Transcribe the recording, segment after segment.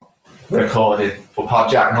Recorded for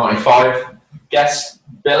Podjack 95. Guest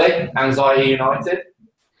Billy, Anxiety United.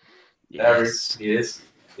 There Yes. he is.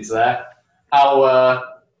 He's there. How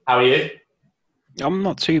are you? I'm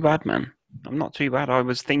not too bad, man. I'm not too bad. I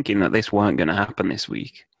was thinking that this weren't going to happen this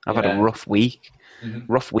week. I've had a rough week.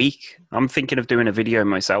 Mm-hmm. Rough week. I'm thinking of doing a video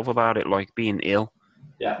myself about it, like being ill.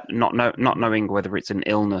 Yeah. Not knowing whether it's an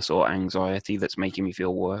illness or anxiety that's making me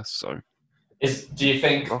feel worse. So, Do you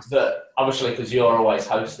think that, obviously, because you're always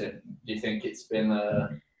hosting, do you think it's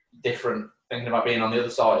been different thinking about being on the other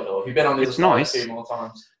side, or have you been on the other side a few more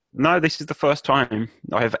times? No, this is the first time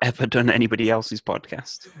I've ever done anybody else's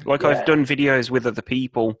podcast. Like, I've done videos with other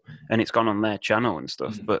people and it's gone on their channel and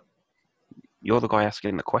stuff, but you're the guy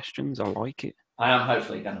asking the questions. I like it. I am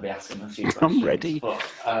hopefully going to be asking a few questions. I'm ready. But,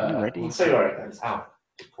 I'm ready. We'll see where it goes. Ow,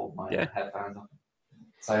 I pulled my headphones on.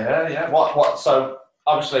 So, yeah. What? So,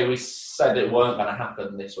 obviously, we said it weren't going to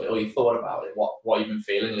happen this week, or you thought about it. What have you been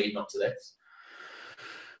feeling leading up to this?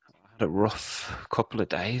 I had a rough couple of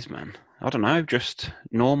days, man. I don't know, just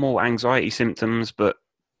normal anxiety symptoms, but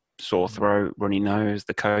sore throat, runny nose,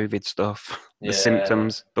 the COVID stuff, the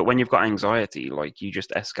symptoms. But when you've got anxiety, like, you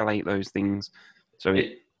just escalate those things. So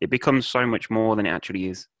it becomes so much more than it actually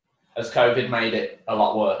is. Has COVID made it a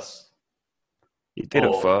lot worse? It did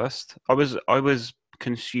at first. I was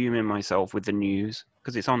consuming myself with the news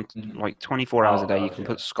because it's on like 24 hours a day. You can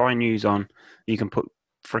put Sky News on, you can put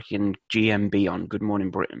freaking GMB on, Good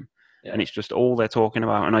Morning Britain. Yeah. And it's just all they're talking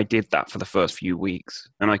about. And I did that for the first few weeks.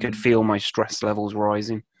 And I could feel my stress levels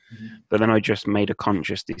rising. But then I just made a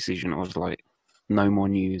conscious decision. I was like, no more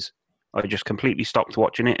news. I just completely stopped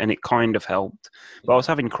watching it, and it kind of helped. But I was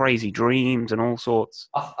having crazy dreams and all sorts.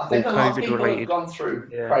 I think a lot of people have gone through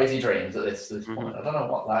crazy dreams at this point. I don't know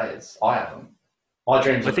what that is. I haven't. My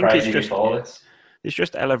dreams are crazy before this. It's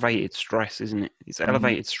just elevated stress, isn't it? It's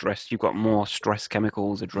elevated stress. You've got more stress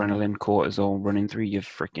chemicals, adrenaline, cortisol running through your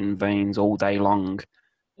freaking veins all day long.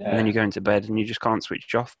 Yeah. And then you go into bed and you just can't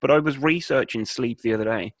switch off. But I was researching sleep the other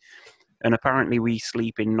day, and apparently we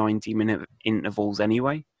sleep in 90-minute intervals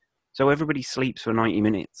anyway. So everybody sleeps for 90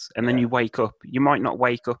 minutes, and then you wake up. You might not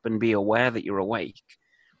wake up and be aware that you're awake,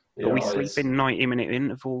 but we sleep in 90-minute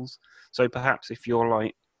intervals. So perhaps if you're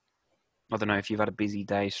like, I don't know, if you've had a busy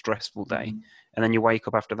day, stressful day, and then you wake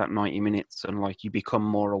up after that 90 minutes and like you become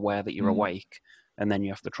more aware that you're awake, and then you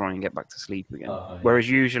have to try and get back to sleep again. Whereas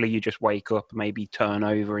usually you just wake up, maybe turn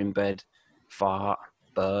over in bed, fart,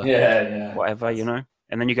 burp, whatever, you know,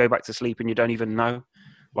 and then you go back to sleep and you don't even know.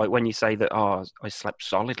 Like when you say that, oh, I slept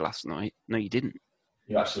solid last night. No, you didn't.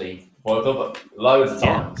 You actually woke up loads of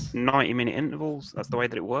times. 90-minute intervals. That's the way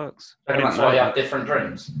that it works. And that's why you have different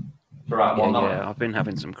dreams throughout one night. Yeah, I've been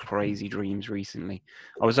having some crazy dreams recently.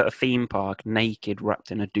 I was at a theme park, naked,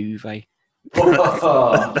 wrapped in a duvet. And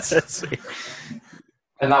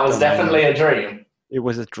that was definitely a dream. It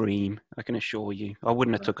was a dream, I can assure you. I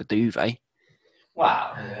wouldn't have took a duvet.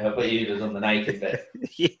 Wow, but you'd have done the naked bit.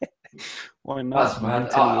 Yeah. Why not? That's mad.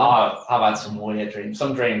 I've had some weird dreams.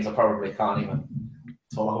 Some dreams I probably can't even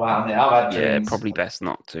talk about. I've had dreams. Yeah, probably best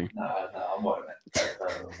not to. No, I won't.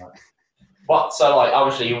 What? So, like,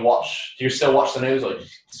 obviously, do you still watch the news, or do you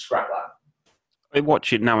scrap that? I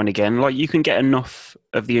watch it now and again. Like, you can get enough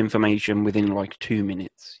of the information within like 2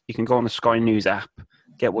 minutes. You can go on the Sky News app,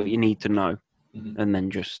 get what you need to know, and then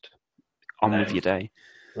just on with your day.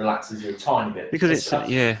 Relaxes you a tiny bit. Because it's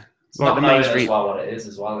It's like the mainstream as well what it is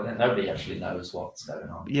as well, isn't it? Nobody actually knows what's going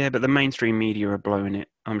on. Yeah, but the mainstream media are blowing it,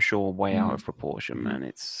 I'm sure, way out of proportion, man.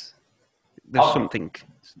 There's something.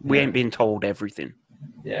 We ain't being told everything.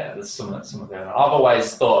 Yeah, there's something going on. I've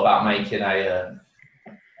always thought about making I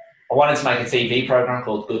wanted to make a TV program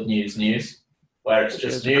called Good News News, where it's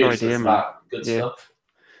just news about good stuff.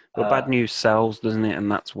 But bad news sells, doesn't it? And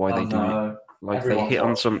that's why they do it. Like, they hit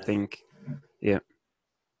on something. Yeah.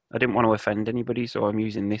 I didn't want to offend anybody, so I'm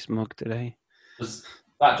using this mug today. Isn't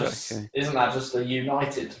that just a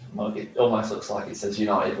United mug? It almost looks like it says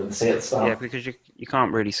United with the C at the start. Yeah, because you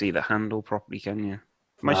can't really see the handle properly, can you?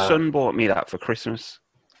 My son bought me that for Christmas.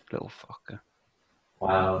 Little fucker.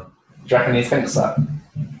 Wow. Do you reckon he thinks that?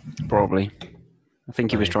 Probably. I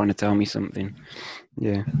think he was trying to tell me something.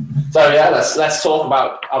 Yeah. So yeah, let's talk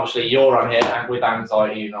about, obviously you're on here with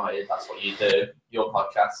Anxiety United. That's what you do, your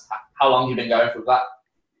podcast. How long have you been going through that?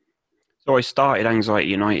 So I started Anxiety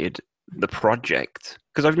United, the project,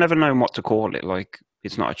 because I've never known what to call it. Like,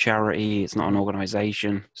 it's not a charity, it's not an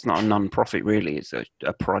organisation, it's not a non-profit really, it's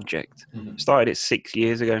a project. Started it 6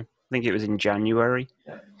 years ago. I think it was in January.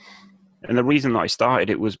 Yeah. And the reason that I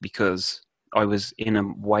started it was because I was in a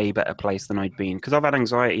way better place than I'd been. Because I've had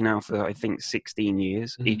anxiety now for, I think, 16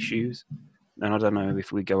 years, issues. And I don't know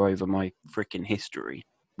if we go over my freaking history.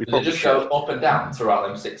 Did it just go up and down throughout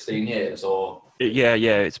them 16 years, or? Yeah.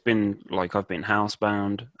 It's been like I've been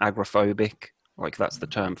housebound, agoraphobic. Like that's the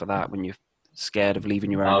term for that when you're scared of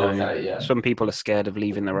leaving your own home. Yeah. Some people are scared of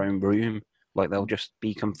leaving their own room. Like they'll just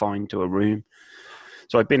be confined to a room.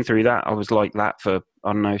 So I've been through that. I was like that for,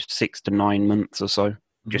 I don't know, 6 to 9 months or so.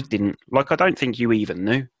 Just didn't, like, I don't think you even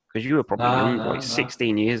knew because you were probably young,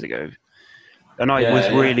 16 years ago. And I was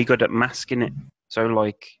really good at masking it. So,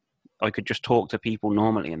 like, I could just talk to people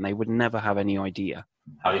normally and they would never have any idea.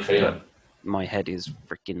 How are you feeling? My head is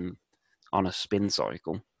freaking on a spin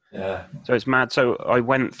cycle. Yeah. So it's mad. So I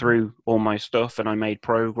went through all my stuff and I made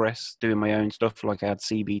progress doing my own stuff. Like I had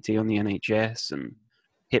CBT on the NHS and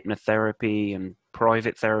hypnotherapy and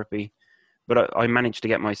private therapy. But I managed to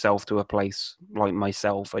get myself to a place like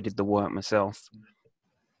myself. I did the work myself.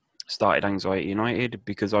 Started Anxiety United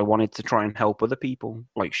because I wanted to try and help other people,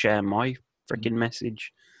 like share my freaking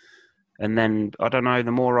message. And then, I don't know,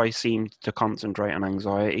 the more I seemed to concentrate on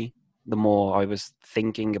anxiety, the more I was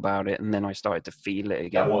thinking about it, and then I started to feel it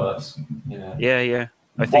again. Get worse. Yeah.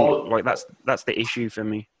 I think like that's the issue for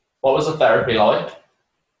me. What was the therapy like?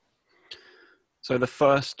 So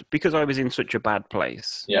because I was in such a bad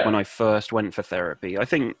place when I first went for therapy, I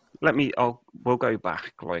think we'll go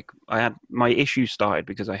back. Like my issue started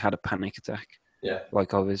because I had a panic attack. Yeah.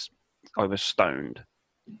 Like I was stoned.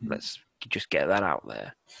 Let's just get that out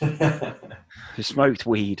there. I smoked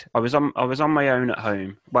weed. I was on my own at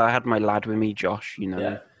home. Well, I had my lad with me, Josh, you know.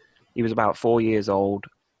 Yeah. He was about 4 years old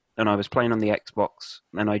and I was playing on the Xbox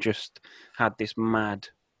and I just had this mad,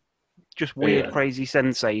 just weird, crazy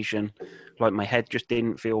sensation. Like my head just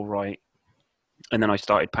didn't feel right. And then I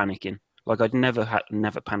started panicking. Like I'd never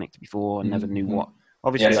panicked before. I never knew what.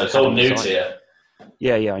 Obviously, so it's all new to you.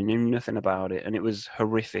 Yeah, I knew nothing about it. And it was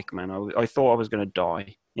horrific, man. I thought I was going to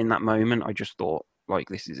die. In that moment, I just thought, like,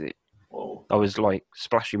 this is it. Whoa. I was, like,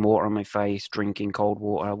 splashing water on my face, drinking cold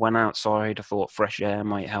water. I went outside. I thought fresh air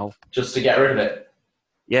might help. Just to get rid of it?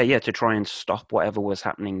 Yeah, to try and stop whatever was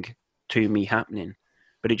happening to me happening.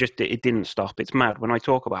 But it didn't stop. It's mad. When I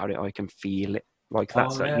talk about it, I can feel it. Like,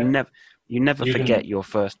 that's that. You never forget your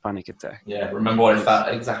first panic attack. Yeah, remember what it felt,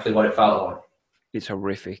 exactly what it felt like. It's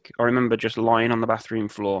horrific. I remember just lying on the bathroom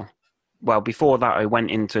floor. Well, before that, I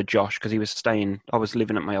went into Josh because he was staying. I was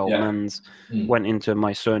living at my old man's. Went into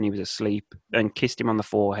my son. He was asleep and kissed him on the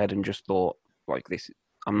forehead and just thought, like, this.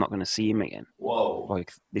 I'm not going to see him again. Whoa!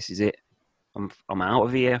 Like, this is it. I'm out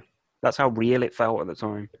of here. That's how real it felt at the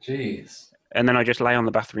time. Jeez. And then I just lay on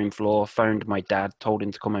the bathroom floor, phoned my dad, told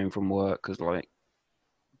him to come home from work because, like,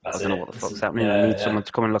 I don't know what the fuck's happening. I need someone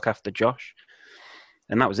to come and look after Josh.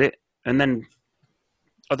 And that was it. And then,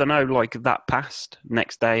 I don't know, like, that passed.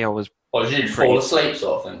 Next day, I was... What, did you fall asleep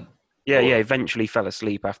sort of thing? Yeah, eventually fell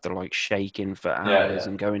asleep after, like, shaking for hours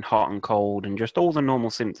and going hot and cold and just all the normal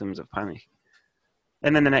symptoms of panic.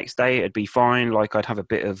 And then the next day, it'd be fine. Like, I'd have a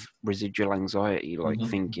bit of residual anxiety, like,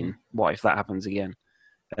 thinking, what if that happens again?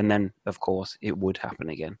 And then, of course, it would happen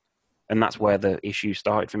again. And that's where the issue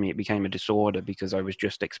started for me. It became a disorder because I was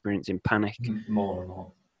just experiencing panic. More and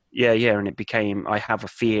more. Yeah, and it became, I have a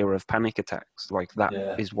fear of panic attacks. Like that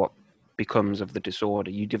is what becomes of the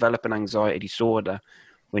disorder. You develop an anxiety disorder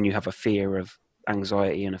when you have a fear of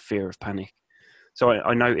anxiety and a fear of panic. So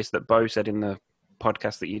I noticed that Bo said in the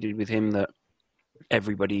podcast that you did with him that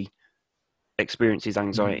everybody experiences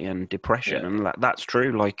anxiety and depression, and that's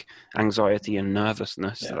true. Like anxiety and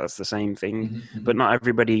nervousness, that's the same thing. But not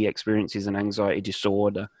everybody experiences an anxiety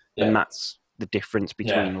disorder, and that's the difference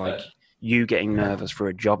between like you getting nervous for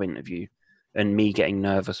a job interview and me getting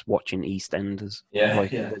nervous watching EastEnders.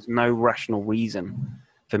 There's no rational reason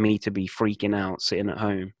for me to be freaking out sitting at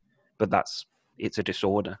home, but it's a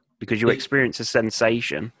disorder because you experience a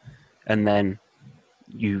sensation and then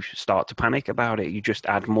you start to panic about it. You just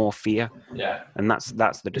add more fear. Yeah. And that's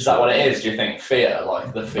the disorder. Is that what it is? Do you think fear,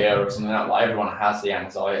 like the fear of something else? Like everyone has the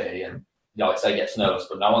anxiety and, like say, gets nervous,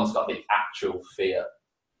 but no one's got the actual fear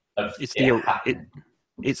of happening.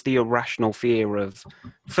 It's the irrational fear of,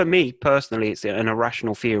 for me personally, it's an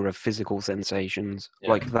irrational fear of physical sensations.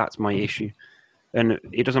 Like that's my issue. And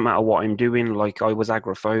it doesn't matter what I'm doing. Like I was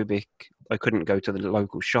agoraphobic. I couldn't go to the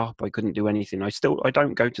local shop. I couldn't do anything. I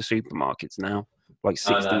don't go to supermarkets now. Like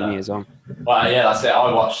 16 years on. Well, yeah, that's it.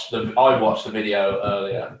 I watched the video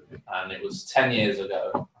earlier, and it was 10 years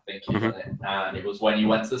ago. I think you done it, and it was when you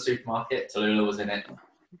went to the supermarket. Tallulah was in it,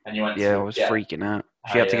 and you went. Yeah, I was freaking out.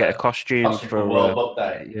 She had to get a costume for World Book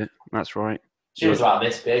Day. Yeah, that's right. She was about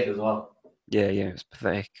this big as well. Yeah, it was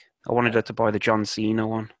pathetic. I wanted her to buy the John Cena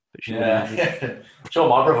one, but she didn't have it. I'm sure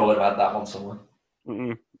my brother would have had that one somewhere.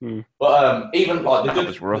 But even like that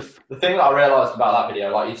was rough. The thing that I realised about that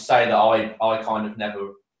video, like you say that I kind of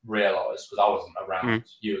never realise, because I wasn't around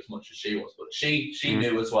you as much as she was, but she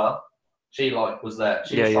knew as well. She was there.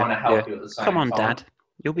 She was trying to help you at the same time. Come on, Dad.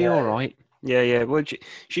 You'll be all right. Yeah. Well,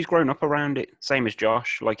 she's grown up around it. Same as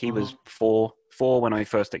Josh. Like, he was four when I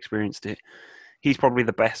first experienced it. He's probably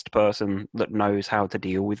the best person that knows how to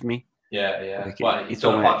deal with me. Yeah. Like, well, he's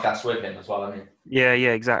done a podcast with him as well, I mean. Yeah,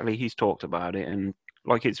 exactly. He's talked about it, and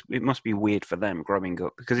like, it must be weird for them growing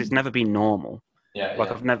up because it's never been normal. Yeah.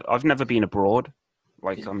 Like, I've never been abroad.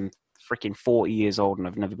 Like, I'm freaking 40 years old and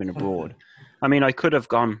I've never been abroad. I mean, I could have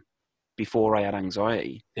gone before I had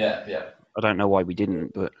anxiety. Yeah. I don't know why we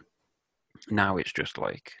didn't, but now it's just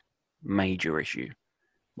like major issue.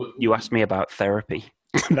 You asked me about therapy.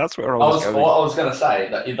 That's where I was going. What I was going to say,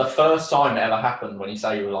 that the first time it ever happened when you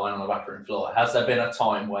say you were lying on the bathroom floor, has there been a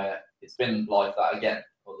time where it's been like that again,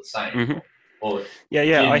 or the same? Mm-hmm. Or yeah, do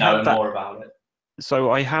you I know had that. more about it?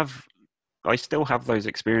 So I still have those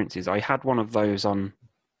experiences. I had one of those on,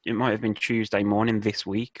 it might have been Tuesday morning this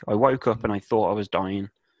week. I woke up and I thought I was dying.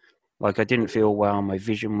 Like, I didn't feel well. My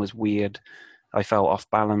vision was weird. I felt off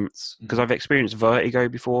balance because I've experienced vertigo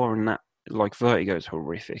before, and that, like, vertigo is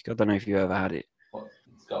horrific. I don't know if you ever had it.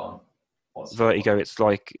 What's vertigo? It's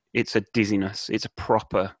like, it's a dizziness. It's a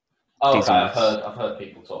proper dizziness. Okay. I've heard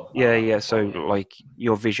people talk about that. Yeah. So like,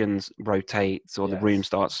 your visions rotates, or the room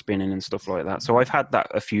starts spinning and stuff like that. So I've had that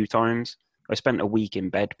a few times. I spent a week in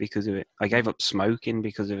bed because of it. I gave up smoking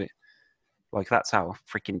because of it. Like, that's how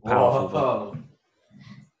freaking powerful.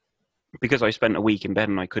 Because I spent a week in bed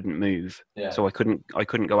and I couldn't move, so I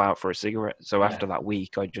couldn't go out for a cigarette. So after that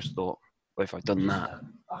week, I just thought, well, if I've done that,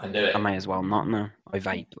 I can do it. I may as well not now. I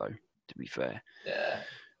vape though, to be fair. Yeah.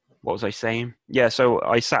 What was I saying? Yeah, so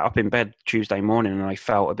I sat up in bed Tuesday morning and I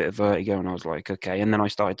felt a bit of vertigo, and I was like, okay. And then I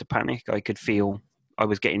started to panic. I could feel I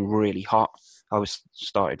was getting really hot. I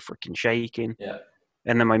started freaking shaking. Yeah.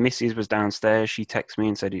 And then my missus was downstairs. She texted me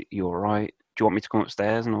and said, "You all right? Do you want me to come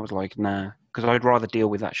upstairs?" And I was like, nah, because I'd rather deal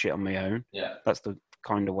with that shit on my own. Yeah. That's the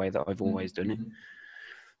kind of way that I've always done it.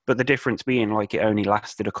 But the difference being, like, it only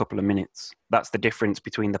lasted a couple of minutes. That's the difference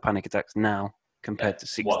between the panic attacks now compared to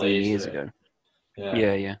 16 years ago.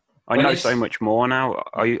 Yeah. I know so much more now.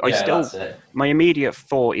 I still, my immediate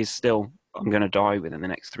thought is still, I'm going to die within the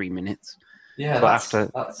next 3 minutes. Yeah, but that's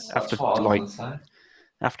what I was like,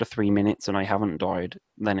 after 3 minutes and I haven't died,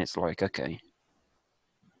 then it's like, okay,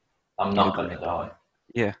 I'm not going to die.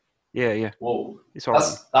 Yeah. Well, it's all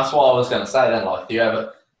right. That's what I was going to say then. Like, do you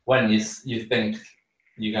ever, when you think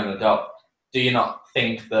you're going to die, do you not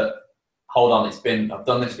think that, hold on, I've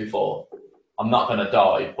done this before, I'm not going to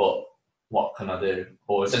die, but what can I do?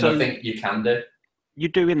 Or is there nothing you can do? You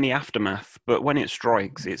do in the aftermath, but when it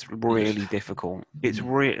strikes, it's really difficult.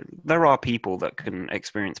 There are people that can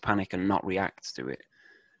experience panic and not react to it,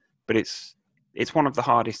 but it's one of the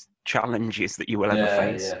hardest challenges that you will ever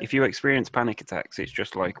face. Yeah. If you experience panic attacks, it's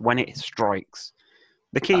just like, when it strikes,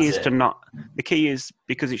 the key is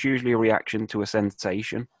because it's usually a reaction to a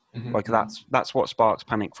sensation. Like, that's what sparks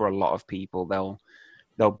panic for a lot of people.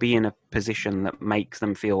 They'll be in a position that makes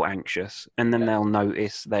them feel anxious, and then they'll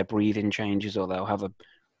notice their breathing changes, or they'll have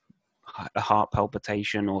a heart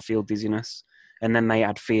palpitation or feel dizziness, and then they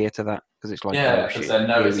add fear to that because it's like, because they're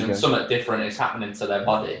noticing something different is happening to their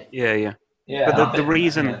body. Yeah. But the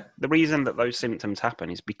reason that those symptoms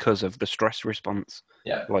happen is because of the stress response.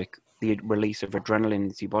 Yeah. Like, the release of adrenaline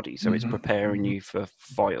into your body, so it's preparing you for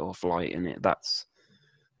fight or flight, and that's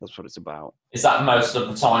what it's about. Is that most of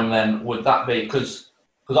the time then? Would that be because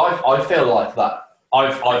I feel like that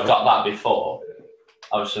I've got that before.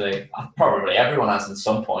 Obviously, probably everyone has at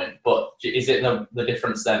some point. But is it the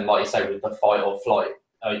difference then, like you say, with the fight or flight?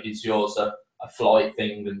 Is yours a flight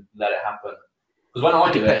thing and let it happen? Because when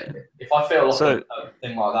I do it, if I feel like a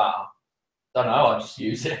thing like that, I don't know, I just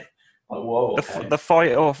use it. Like, whoa. Okay. The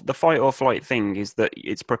fight or flight thing is that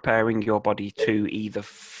it's preparing your body to either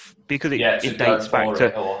because it dates back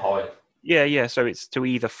to or hide. Yeah. So it's to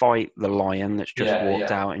either fight the lion that's just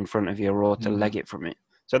walked out in front of you, or to leg it from it.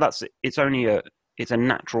 So it's a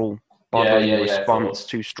natural bodily response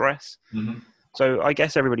to stress. So I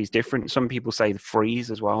guess everybody's different. Some people say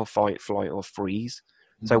freeze as well, fight, flight, or freeze.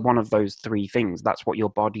 So one of those three things, that's what your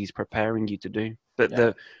body's preparing you to do. But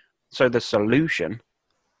the solution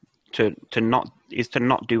to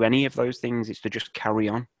not do any of those things is to just carry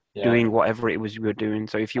on doing whatever it was you were doing.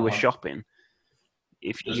 So if you were shopping,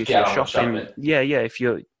 if you're shopping, if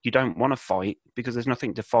you don't want to fight because there's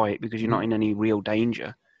nothing to fight because you're not in any real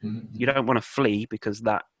danger. You don't want to flee because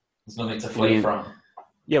there's nothing to flee from.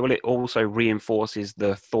 Yeah, well, it also reinforces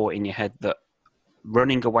the thought in your head that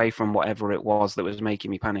running away from whatever it was that was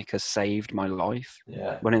making me panic has saved my life.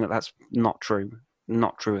 Yeah. When that's not true.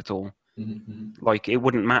 Not true at all. Like, it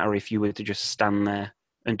wouldn't matter if you were to just stand there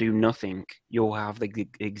and do nothing, you'll have the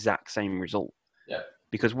exact same result. Yeah.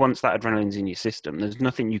 Because once that adrenaline's in your system, there's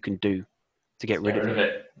nothing you can do to get rid of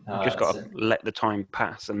it. No, You've just got to let the time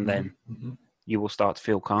pass, and then you will start to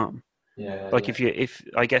feel calm. Yeah. Like, if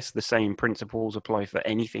I guess the same principles apply for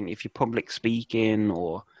anything. If you're public speaking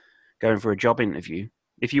or going for a job interview,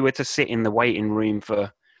 if you were to sit in the waiting room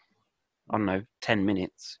for, I don't know, 10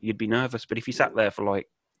 minutes, you'd be nervous. But if you sat there for like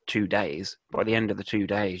 2 days, by the end of the 2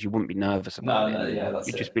 days, you wouldn't be nervous about it anymore. Yeah,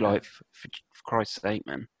 You'd just be like, for Christ's sake,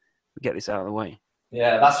 man, get this out of the way.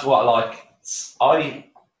 Yeah, that's what, like, I,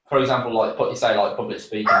 for example, like, what you say, like, public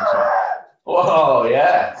speaking. Whoa,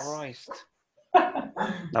 yes. Christ. That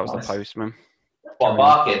was nice. The postman. What,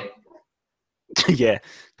 barking? Yeah,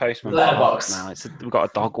 postman. Letterbox. Now we've got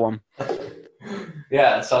a dog one.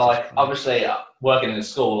 Yeah, so like obviously working in a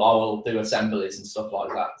school, I will do assemblies and stuff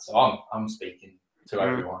like that. So I'm speaking to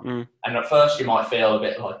everyone, and at first you might feel a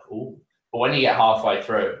bit like, ooh, but when you get halfway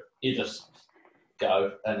through, you just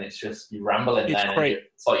go, and it's just you rambling. It's then great.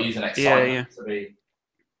 It's like using excitement to be.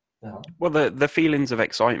 Well, the feelings of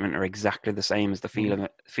excitement are exactly the same as the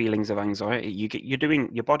feelings of anxiety.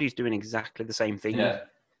 Your body's doing exactly the same thing. Yeah.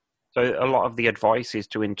 So a lot of the advice is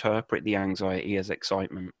to interpret the anxiety as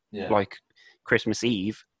excitement. Yeah. Like Christmas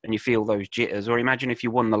Eve, and you feel those jitters. Or imagine if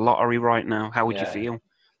you won the lottery right now, how would you feel?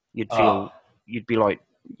 You'd be like,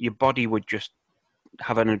 your body would just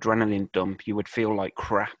have an adrenaline dump. You would feel like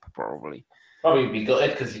crap, probably. Probably be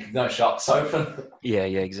gutted because you could no shops open. Yeah,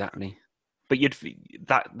 exactly. But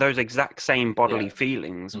those exact same bodily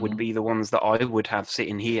feelings would be the ones that I would have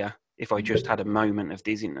sitting here if I just had a moment of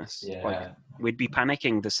dizziness. Yeah. Like, we'd be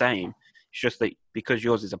panicking the same. It's just that because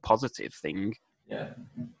yours is a positive thing,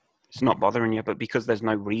 it's not bothering you. But because there's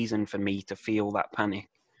no reason for me to feel that panic,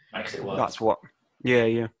 makes it worse. That's what.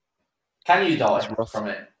 Yeah. Can you die from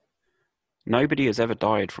it? Nobody has ever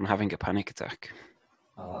died from having a panic attack.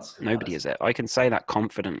 Oh, that's good. Nobody has. I can say that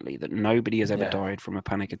confidently, that nobody has ever died from a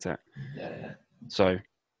panic attack. Yeah. So,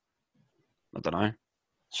 I don't know.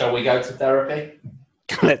 Shall we go to therapy?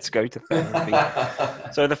 Let's go to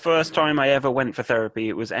therapy. So the first time I ever went for therapy,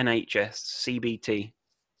 it was NHS, CBT.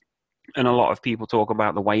 And a lot of people talk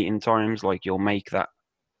about the waiting times, like you'll make that.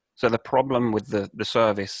 So the problem with the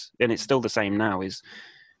service, and it's still the same now, is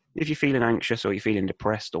if you're feeling anxious or you're feeling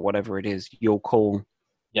depressed or whatever it is, you'll call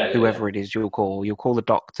whoever it is, you'll call the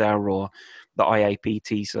doctor or the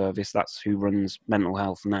IAPT service. That's who runs mental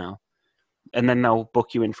health now. And then they'll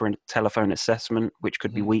book you in for a telephone assessment, which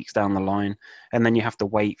could be weeks down the line. And then you have to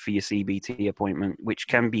wait for your CBT appointment, which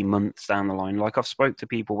can be months down the line. Like, I've spoke to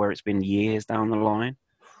people where it's been years down the line.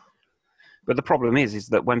 But the problem is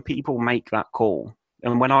that when people make that call,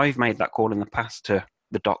 and when I've made that call in the past to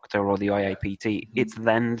the doctor or the IAPT, it's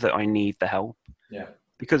then that I need the help. Yeah.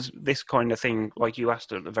 Because this kind of thing, like you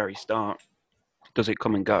asked at the very start, does it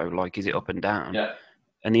come and go? Like, is it up and down? Yeah.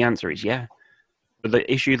 And the answer is yeah. But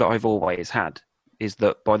the issue that I've always had is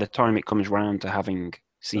that by the time it comes round to having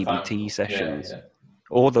CBT sessions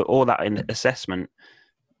or that assessment,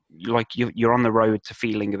 like you're on the road to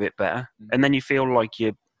feeling a bit better, and then you feel like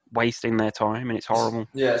you're wasting their time, and it's horrible.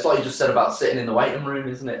 Yeah, it's like you just said about sitting in the waiting room,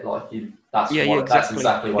 isn't it? Like that's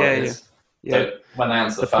exactly what it is. Yeah. So when they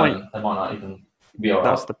answer the phone, they might not even be all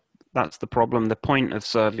right. That's the problem. The point of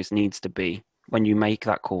service needs to be when you make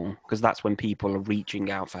that call, because that's when people are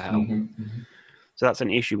reaching out for help. So that's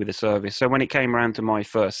an issue with the service. So when it came around to my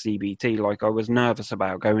first CBT, like, I was nervous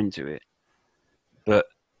about going to it, but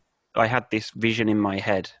I had this vision in my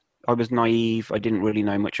head. I was naive. I didn't really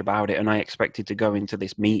know much about it, and I expected to go into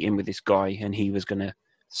this meeting with this guy, and he was going to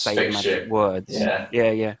say the magic words.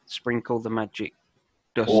 Yeah. Sprinkle the magic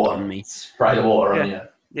dust on me. Spray the water on you.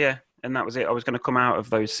 Yeah, and that was it. I was going to come out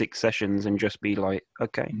of those 6 sessions and just be like,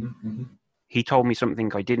 okay. He told me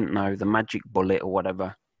something I didn't know, the magic bullet or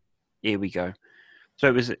whatever. Here we go. So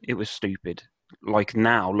it was stupid. Like,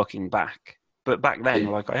 now looking back, but back then,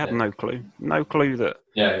 like, I had no clue that.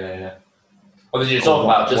 Yeah. Well, did you talk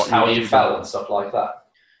about just how you felt and stuff like that?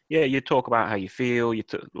 Yeah, you talk about how you feel.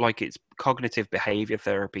 Like, it's cognitive behavior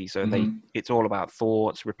therapy, so it's all about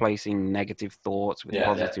thoughts, replacing negative thoughts with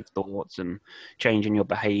positive thoughts, and changing your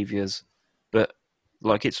behaviors. But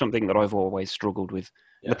like, it's something that I've always struggled with.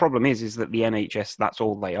 The problem is that the NHS, that's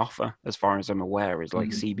all they offer, as far as I'm aware, is like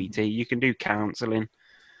CBT. You can do counselling,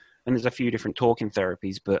 and there's a few different talking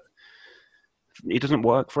therapies, but it doesn't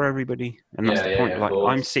work for everybody. And that's the point. Like,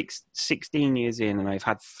 I'm 16 years in, and I've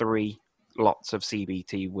had 3 lots of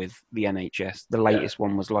CBT with the NHS. The latest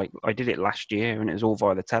one was like, I did it last year, and it was all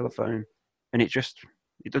via the telephone, and it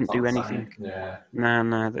doesn't do anything.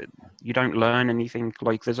 No, you don't learn anything.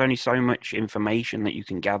 Like, there's only so much information that you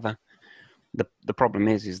can gather. The problem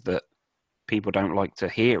is that people don't like to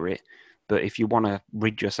hear it. But if you want to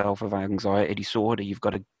rid yourself of anxiety disorder, you've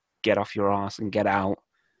got to get off your ass and get out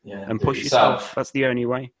and push yourself. That's the only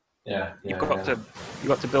way. You've got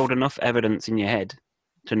to build enough evidence in your head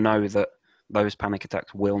to know that those panic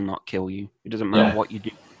attacks will not kill you. It doesn't matter what you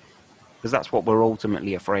do, because that's what we're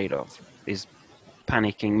ultimately afraid of, is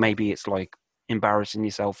panicking. Maybe it's like embarrassing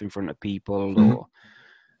yourself in front of people,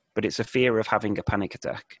 but it's a fear of having a panic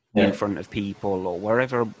attack in front of people or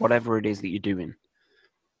whatever it is that you're doing.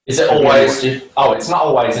 Is it always? It's not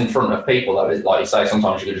always in front of people though. Like you say,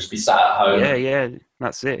 sometimes you could just be sat at home. Yeah,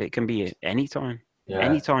 that's it. It can be any time.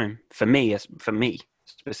 Anytime. For me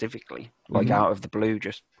specifically, like out of the blue,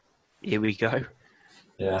 just here we go.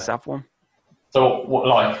 Yeah. Let's have one. So,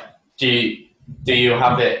 like, do you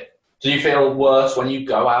have it? Do you feel worse when you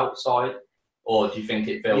go outside, or do you think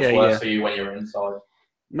it feels worse for you when you're inside?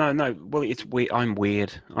 No. Well, it's weird. I'm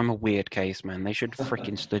weird. I'm a weird case, man. They should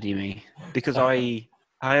freaking study me, because I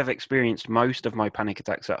have experienced most of my panic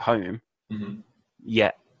attacks at home.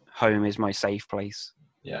 Yet home is my safe place.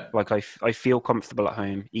 Yeah. Like I feel comfortable at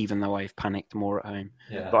home, even though I've panicked more at home.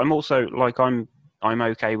 Yeah. But I'm also like I'm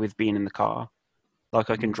okay with being in the car.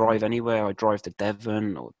 Like I can drive anywhere. I drive to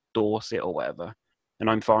Devon or Dorset or whatever, and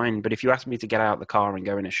I'm fine. But if you ask me to get out of the car and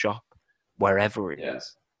go in a shop, wherever it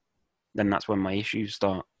is, then that's when my issues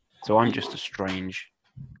start. So I'm just a strange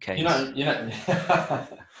case. You know,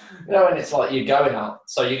 when it's like you're going out,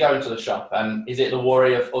 so you go into the shop, and is it the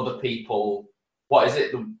worry of other people? What is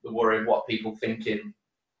it? The worry of what people thinking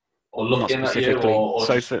or looking at you? Or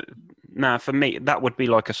so for me, that would be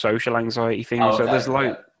like a social anxiety thing. So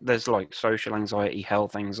there's like social anxiety,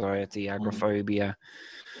 health anxiety, agoraphobia,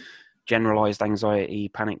 generalized anxiety,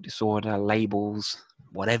 panic disorder, labels,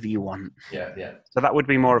 whatever you want. Yeah. So that would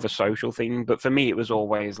be more of a social thing. But for me, it was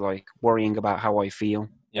always like worrying about how I feel.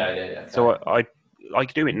 Yeah. So I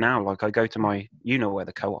do it now. Like I go to you know where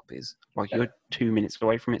the co-op is. Like you're 2 minutes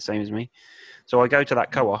away from it, same as me. So I go to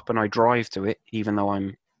that co-op and I drive to it, even though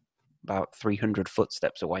I'm about 300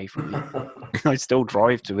 footsteps away from it. I still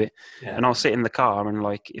drive to it, and I'll sit in the car, and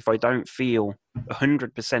like if I don't feel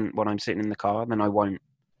 100% when I'm sitting in the car, then I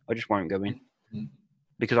just won't go in,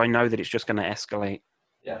 because I know that it's just going to escalate.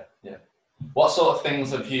 Yeah. What sort of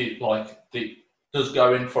things have you does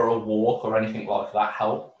going for a walk or anything like that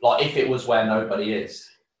help? Like if it was where nobody is,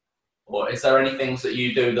 or is there any things that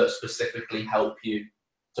you do that specifically help you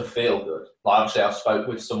to feel good? Like obviously I spoke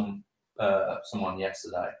with someone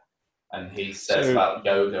yesterday, and he says about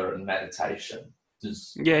yoga and meditation.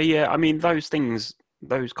 Yeah. I mean, those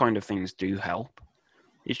kind of things do help.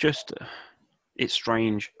 It's just, it's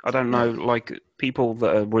strange. I don't know, like people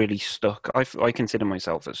that are really stuck. I consider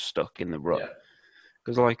myself as stuck in the rut,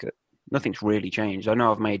 because like nothing's really changed. I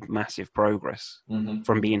know I've made massive progress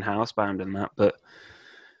from being housebound and that, but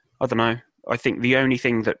I don't know. I think the only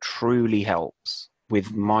thing that truly helps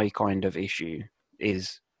with my kind of issue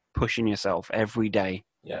is pushing yourself every day.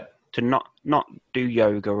 Yeah. To not do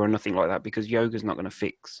yoga or nothing like that, because yoga's not going to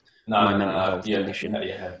fix my mental health condition.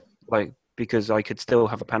 Yeah. Like, because I could still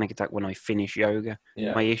have a panic attack when I finish yoga.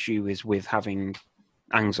 Yeah. My issue is with having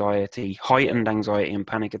anxiety, heightened anxiety and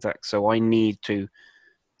panic attacks. So I need to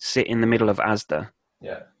sit in the middle of Asda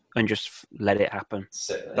and just let it happen.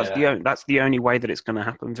 That's the only way that it's going to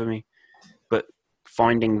happen for me. But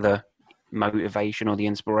finding the motivation or the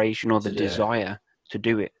inspiration or the desire to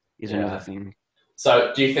do it is another thing.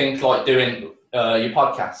 So do you think like doing your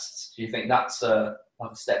podcasts, do you think that's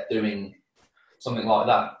like a step doing something like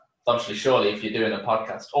that? Obviously, surely if you're doing a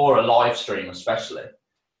podcast or a live stream especially.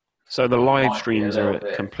 So the live streams are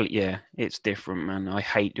it's different, man. I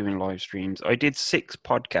hate doing live streams. I did 6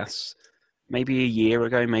 podcasts maybe a year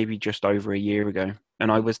ago, maybe just over a year ago.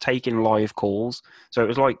 And I was taking live calls. So it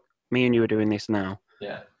was like me and you are doing this now.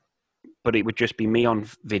 Yeah. But it would just be me on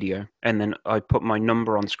video, and then I put my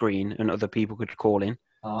number on screen and other people could call in.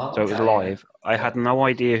 So it was live. I had no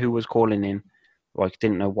idea who was calling in. Like,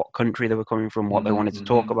 didn't know what country they were coming from, what they wanted to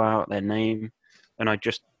talk about, their name. And I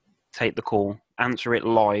just take the call, answer it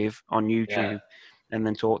live on YouTube, and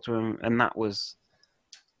then talk to them. And that was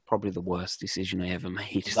probably the worst decision I ever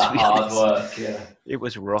made. That hard work, It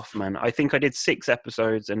was rough, man. I think I did 6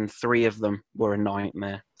 episodes, and 3 of them were a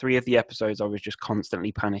nightmare. 3 of the episodes I was just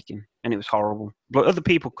constantly panicking, and it was horrible. But other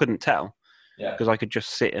people couldn't tell, because I could just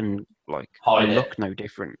sit and like I look no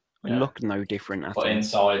different. I look no different at all. But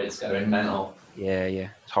inside, it's going mental. Yeah,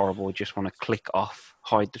 it's horrible. I just want to click off,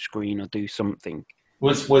 hide the screen, or do something.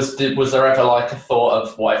 Was there ever like a thought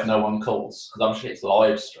of what if no one calls? Because obviously it's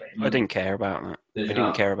live stream. I didn't care about that. I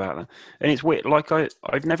didn't care about that. And it's weird. Like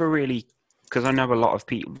I've never really, because I know a lot of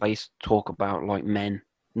people, they talk about like men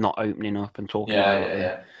not opening up and talking Yeah, about yeah, them.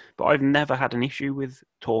 yeah. But I've never had an issue with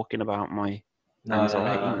talking about my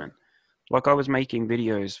anxiety, No. man. Like I was making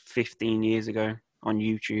videos 15 years ago on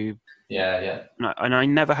YouTube, Yeah, yeah. and I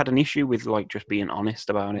never had an issue with like just being honest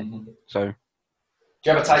about it. Mm-hmm. So Do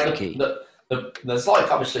you ever that's take the key. there's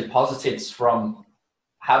like obviously positives from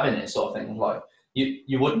having it sort of thing. Like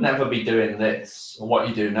you would never be doing this or what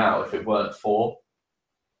you do now if it weren't for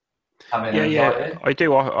having Yeah, anxiety.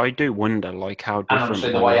 I do wonder like how And different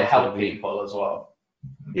obviously the my way you life would have help been. people as well.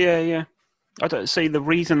 Yeah. I don't see the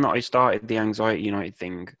reason that I started the Anxiety United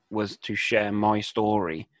thing was to share my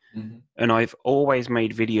story, Mm-hmm. and I've always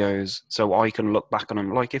made videos so I can look back on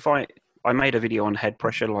them. Like if I made a video on head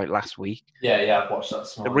pressure like last week. Yeah, I've watched that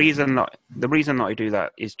this The morning. reason that I do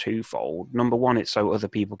that is twofold. Number one, it's so other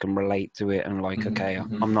people can relate to it and like, okay,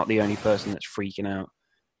 Mm-hmm. I'm not the only person that's freaking out.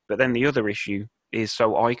 But then the other issue is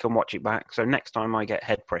so I can watch it back. So next time I get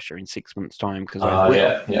head pressure in 6 months' time, because I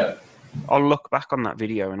will, Yeah. I'll look back on that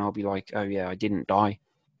video and I'll be like, oh yeah, I didn't die.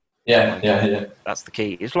 Yeah, Like, yeah. that's the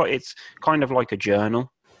key. It's kind of like a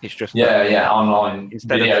journal. It's just Yeah, online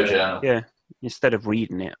instead video of journal. instead of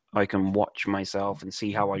reading it, I can watch myself and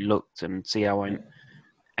see how I looked and see how I'm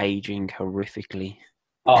aging horrifically.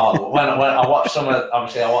 Oh, when I watched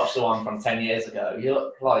obviously I watched the one from 10 years ago. You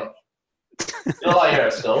look like you're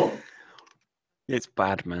at school. It's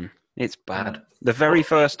bad, man. It's bad. Yeah. The very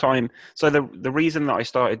first time. So the reason that I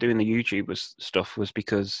started doing the YouTube stuff was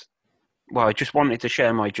because, well, I just wanted to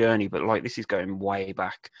share my journey. But like, this is going way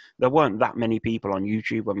back. There weren't that many people on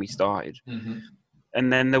YouTube when we started, Mm-hmm.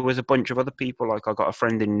 and then there was a bunch of other people. Like, I got a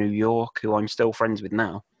friend in New York who I'm still friends with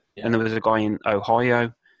now, and there was a guy in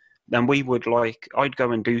Ohio. Then we would I'd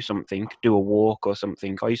go and do something, do a walk or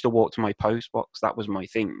something. I used to walk to my post box. That was my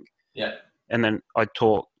thing. Yeah. And then I'd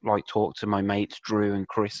talk to my mates, Drew and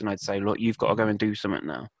Chris, and I'd say, look, you've got to go and do something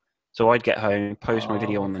now. So I'd get home, post my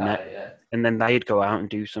video on the net, and then they'd go out and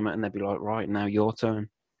do something, and they'd be like, right, now your turn.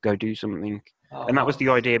 Go do something. And that was the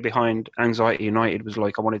idea behind Anxiety United, was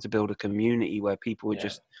like I wanted to build a community where people were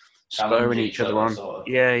just spurring each other on. Sort of.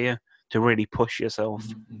 Yeah. To really push yourself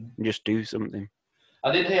and just do something.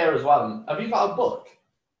 I did hear as well. Have you got a book?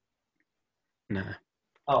 No.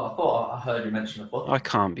 Oh, I thought I heard you mention a book. I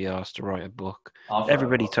can't be asked to write a book.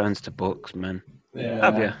 Everybody turns to books, man. Yeah.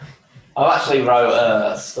 Have you? I actually wrote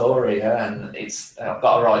a story, and I've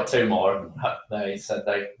got to write 2 more. They said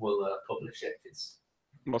they will publish it.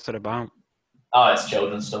 What's it about? Oh, it's a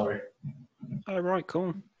children's story. Oh, right,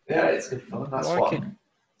 cool. Yeah, it's good fun. That's it.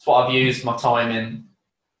 It's what I've used my time in,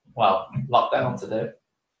 lockdown to do.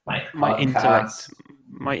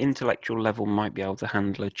 My intellectual level might be able to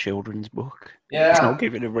handle a children's book. Yeah, I'll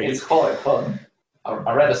give it a read. It's quite fun.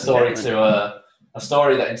 I read a story a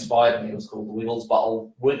story that inspired me. It was called Wiggles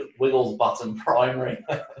Bottom Primary.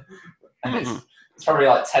 And it's probably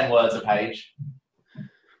like 10 words a page.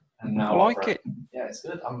 And now I like it. Yeah, it's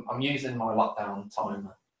good. I'm using my lockdown time.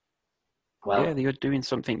 Well, yeah, you're doing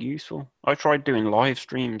something useful. I tried doing live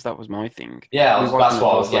streams. That was my thing. Yeah, that's what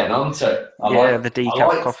I was getting onto. The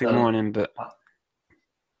decaf coffee morning, but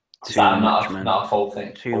too much, man. Not a full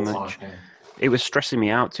thing. Too much. It was stressing me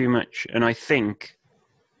out too much, and I think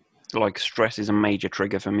stress is a major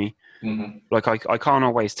trigger for me. Mm-hmm. I can't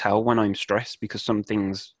always tell when I'm stressed, because some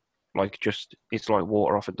things it's like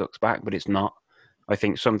water off a duck's back, but it's not. I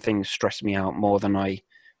think some things stress me out more than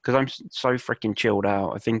because I'm so freaking chilled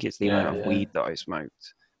out. I think it's the amount of weed that I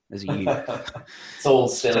smoked as a youth. It's all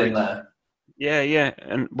still in there. Yeah.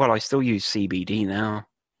 And I still use CBD now.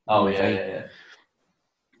 Oh, yeah.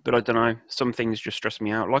 But I don't know. Some things just stress me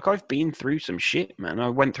out. I've been through some shit, man. I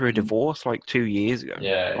went through a divorce 2 years ago.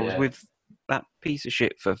 Yeah, I was with that piece of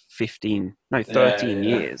shit for 13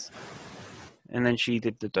 years. And then she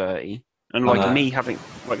did the dirty. And me having,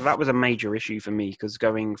 that was a major issue for me, because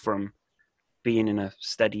going from being in a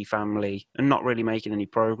steady family and not really making any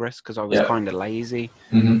progress because I was kind of lazy,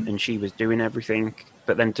 and she was doing everything.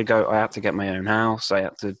 But then I had to get my own house. I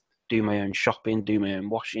had to do my own shopping, do my own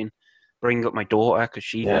washing, bring up my daughter because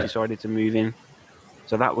she decided to move in.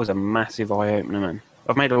 So that was a massive eye-opener, man.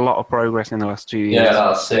 I've made a lot of progress in the last 2 years. Yeah,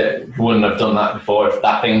 that's it. You wouldn't have done that before if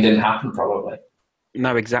that thing didn't happen, probably.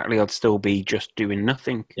 No, exactly. I'd still be just doing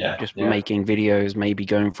nothing. Just making videos, maybe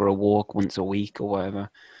going for a walk once a week or whatever.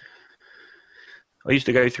 I used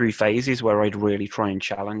to go through phases where I'd really try and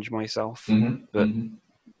challenge myself, but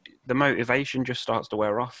the motivation just starts to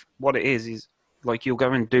wear off. What it is you'll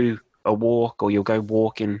go and do a walk, or you'll go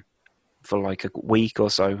walking for a week or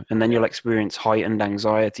so, and then you'll experience heightened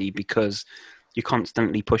anxiety because you're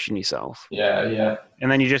constantly pushing yourself. Yeah. And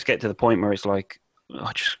then you just get to the point where it's I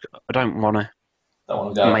don't want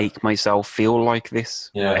to make myself feel like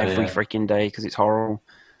this every freaking day, because it's horrible.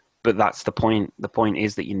 But that's the point. The point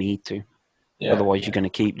is that you need to. Yeah. Otherwise, you're going to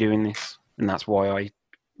keep doing this. And that's why I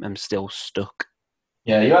am still stuck.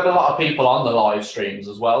 Yeah, you had a lot of people on the live streams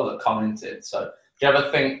as well that commented. So do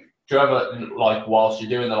you ever, like, whilst you're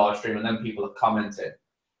doing the live stream and then people are commenting,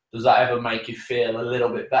 does that ever make you feel a little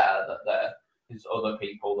bit better that there is other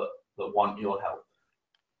people that want your help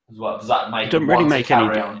as well? Does that make It you really want make to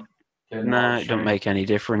carry on? No, it doesn't make any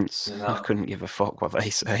difference. You know? I couldn't give a fuck what they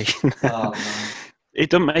say. Oh, no. It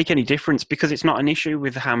doesn't make any difference because it's not an issue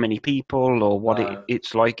with how many people or what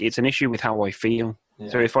it's like. It's an issue with how I feel. Yeah.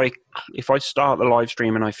 So if I start the live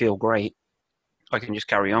stream and I feel great, I can just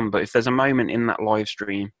carry on. But if there's a moment in that live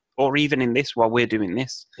stream, or even in this while we're doing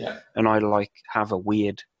this, and I like have a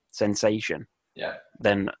weird sensation,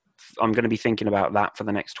 then I'm going to be thinking about that for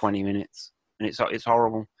the next 20 minutes, and it's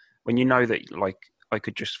horrible when you know that like I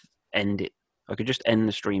could just end it. I could just end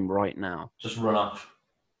the stream right now. Just run off.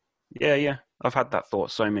 Yeah. I've had that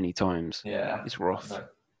thought so many times. Yeah. It's rough. I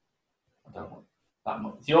don't want that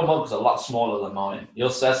mug. Your mug's a lot smaller than mine.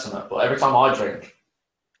 Yours says something, but every time I drink,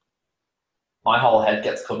 my whole head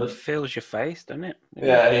gets covered. It fills your face, doesn't it?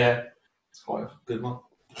 Yeah. It's quite a good one.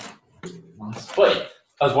 Nice. But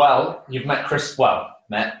as well, you've met Chris. You've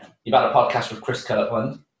had a podcast with Chris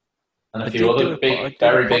Kirkland and a few other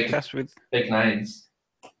very big names.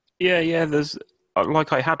 Yeah. There's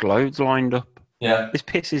I had loads lined up. Yeah. It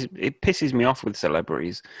pisses me off with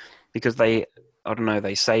celebrities because they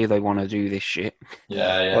say they want to do this shit.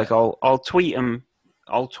 Yeah. Like I'll tweet them.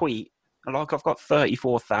 Like I've got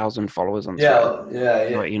 34,000 followers on Twitter.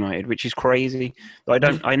 Yeah. Right, United, which is crazy.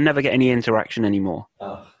 But I never get any interaction anymore.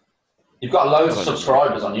 Oh. You've got loads of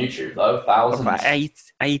subscribers on YouTube though, thousands. I've got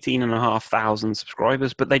 18,500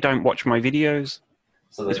 subscribers, but they don't watch my videos.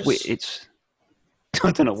 So it's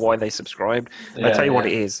I don't know why they subscribed. I tell you what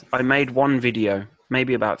it is. I made one video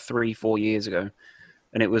maybe about 3-4 years ago,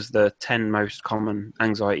 and it was the 10 most common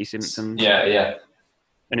anxiety symptoms. Yeah.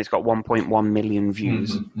 And it's got 1.1 million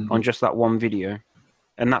views on just that one video,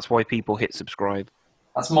 and that's why people hit subscribe.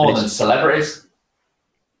 That's more than celebrities.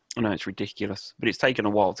 I know, it's ridiculous, but it's taken a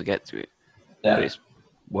while to get to it. Yeah. But it's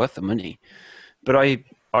worth the money. But I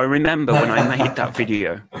remember when I made that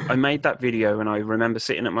video. And I remember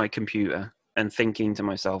sitting at my computer and thinking to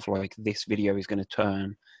myself, like, this video is going to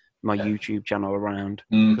turn my YouTube channel around.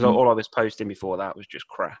 Because all I was posting before that was just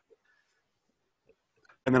crap.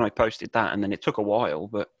 And then I posted that, and then it took a while,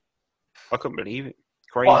 but I couldn't believe it.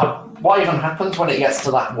 Crazy. What even happens when it gets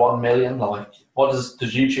to that 1 million? Like, what does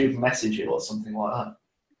YouTube message you or something like that?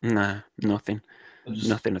 No, nothing.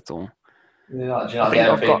 Nothing at all. Yeah, do you not get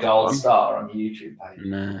a big gold star on your YouTube page?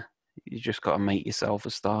 Nah, you just got to make yourself a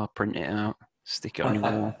star, print it out, stick it on your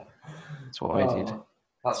wall. That's what I did.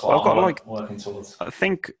 That's what I'm working towards. I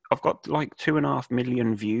think I've got like 2.5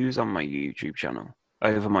 million views on my YouTube channel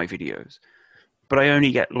over my videos. But I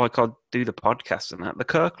only get, I'll do the podcast and that. The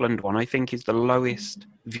Kirkland one, I think, is the lowest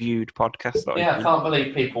viewed podcast that I can't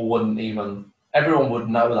believe people everyone would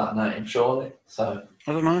know that name, surely. So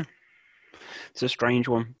I don't know. It's a strange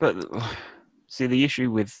one. But see, the issue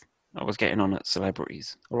with I was getting on at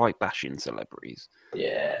celebrities. I like bashing celebrities.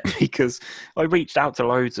 Yeah. Because I reached out to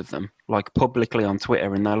loads of them, publicly on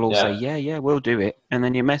Twitter, and they'll all say, yeah, we'll do it. And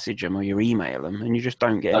then you message them or you email them, and you just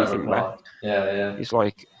don't get anything back. Yeah. It's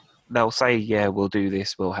like, they'll say, yeah, we'll do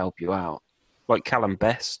this, we'll help you out. Like Callum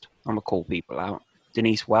Best, I'm going to call people out.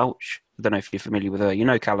 Denise Welch, I don't know if you're familiar with her. You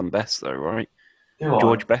know Callum Best, though, right?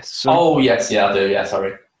 George Best's son. Oh, yes, yeah, I do, yeah,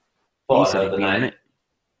 sorry. He said he'd be in it.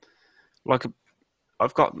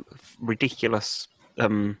 I've got ridiculous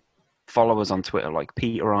followers on Twitter, like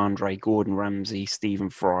Peter Andre, Gordon Ramsay, Stephen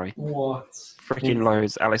Fry. What? Freaking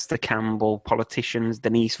loads. Alistair Campbell, politicians,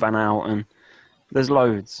 Denise Van Outen. There's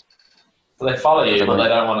loads. So they follow you, but they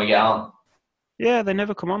don't want to get on. Yeah, they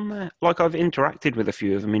never come on there. I've interacted with a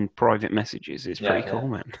few of them in private messages. It's pretty cool,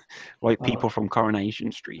 man. People from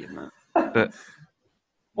Coronation Street and that. But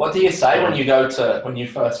what do you say when you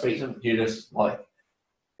first speak to them? You just when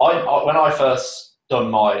I first done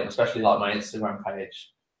mine, especially my Instagram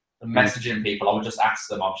page, and messaging people, I would just ask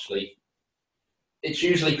them. Obviously, it's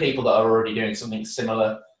usually people that are already doing something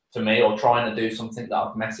similar to me or trying to do something that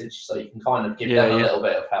I've messaged, so you can kind of give them a little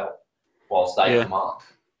bit of help whilst they come on.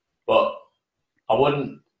 But I've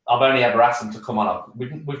only ever asked them to come on.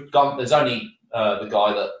 We've gone. There's only the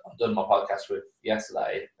guy that I've done my podcast with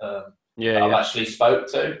yesterday. I've actually spoke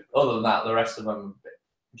to. Other than that, the rest of them,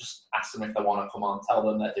 just ask them if they want to come on. Tell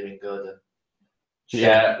them they're doing good and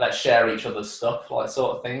let's share each other's stuff,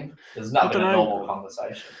 sort of thing. There's not been a normal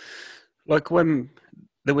conversation. When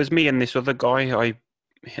there was me and this other guy,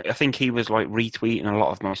 I think he was like retweeting a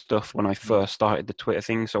lot of my stuff when I first started the Twitter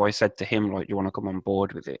thing. So I said to him, like, "You want to come on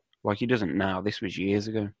board with it?" Like, he doesn't now. This was years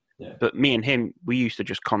ago. Yeah. But me and him, we used to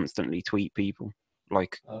just constantly tweet people,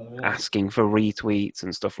 like Yeah. asking for retweets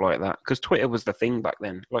and stuff like that. Because Twitter was the thing back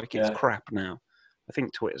then. Like, it's crap now. I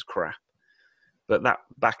think Twitter's crap. But that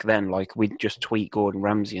back then, like, we'd just tweet Gordon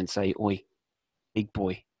Ramsay and say, "Oi, big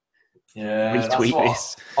boy." Yeah, retweet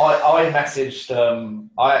that's this. I messaged.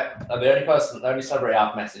 The only celebrity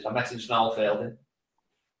I've messaged. I messaged Noel Fielding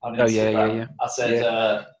on Instagram. Yeah. I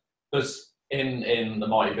said because in the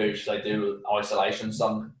Mighty Boosh they do Isolation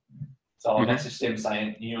song, so I messaged him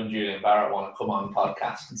saying you and Julian Barrett want to come on the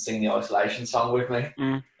podcast and sing the Isolation song with me.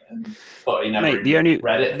 But he never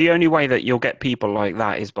read it. The only way that you'll get people like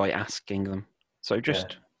that is by asking them. So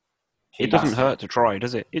just it doesn't hurt to try,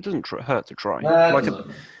 does it? It doesn't hurt to try.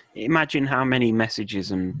 Imagine how many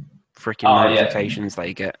messages and freaking notifications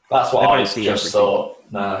they get. That's what I just thought.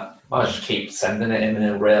 No, I just keep sending it in and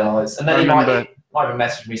he'll realise. And then he might even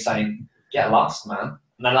message me saying, "Get lost, man." And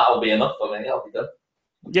then that'll be enough for me. I'll be done.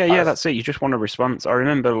 Yeah, that's it. You just want a response. I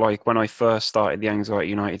remember, like, when I first started the Anxiety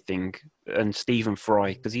United thing, and Stephen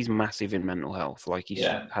Fry, because he's massive in mental health. Like, he's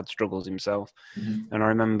had struggles himself. And I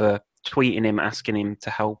remember tweeting him, asking him to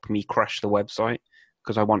help me crash the website,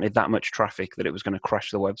 because I wanted that much traffic that it was going to crash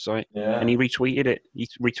the website. And he retweeted it. He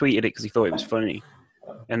retweeted it because he thought it was funny.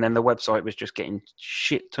 And then the website was just getting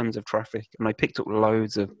shit tons of traffic. And I picked up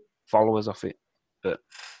loads of followers off it. But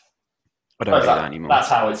I don't do that anymore. That's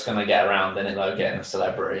how it's going to get around, isn't it, though, getting a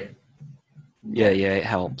celebrity? Yeah, it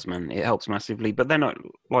helps, man. It helps massively. But then,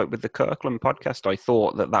 like with the Kirkland podcast, I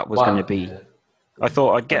thought that was going to be... I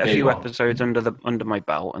thought I'd get a few episodes under my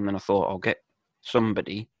belt, and then I thought I'll get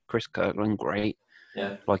somebody, Chris Kirkland, great.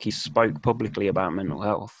 Yeah. Like, he spoke publicly about mental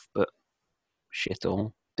health, but shit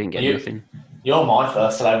all. Didn't get nothing. You're my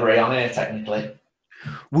first celebrity on here, technically.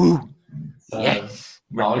 Woo! Yes!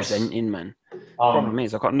 Nice. Representing, man. Problem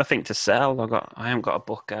is, I've got nothing to sell. I haven't got a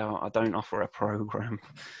book out. I don't offer a program.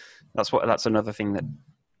 That's another thing that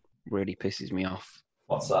really pisses me off.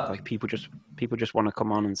 What's that? Like, people just want to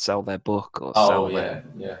come on and sell their book or sell their...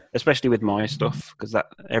 Especially with my stuff, because that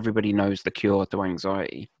everybody knows the cure to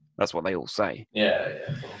anxiety. That's what they all say. Yeah.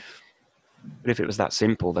 Cool. But if it was that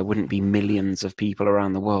simple, there wouldn't be millions of people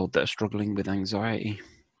around the world that are struggling with anxiety,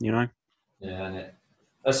 you know? Yeah,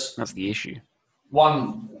 that's the issue.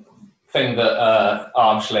 One thing that,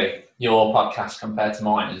 obviously, your podcast compared to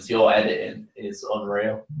mine is your editing is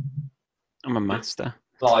unreal. I'm a master.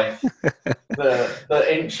 Like, the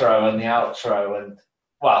intro and the outro and,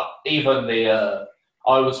 well, even the,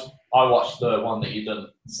 I watched the one that you done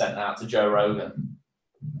sent out to Joe Rogan.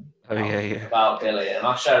 Oh, yeah. About Billy, and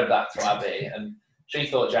I showed that to Abby, and she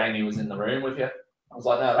thought Jamie was in the room with you. I was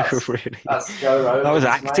like, no, that's, really? That's Joe Rogan. That was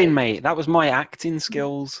acting, mate. That was my acting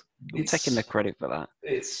skills. I'm taking the credit for that.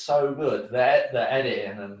 It's so good. The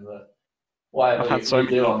editing and the whatever I've had so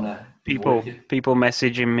many do on there. People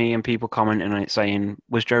messaging me and people commenting on it saying,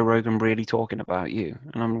 "Was Joe Rogan really talking about you?"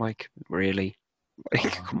 And I'm like, really?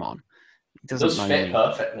 Like, come on. It does fit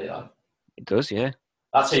perfectly, though. It does, yeah.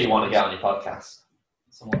 That's who you want to get on your podcast.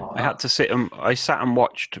 I had to I sat and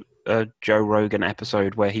watched a Joe Rogan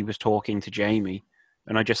episode where he was talking to Jamie,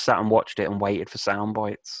 and I just sat and watched it and waited for sound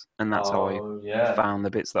bites, and that's how I found the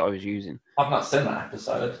bits that I was using. I've not seen that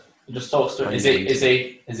episode. He just talks to him. Is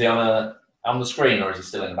he on the screen, or is he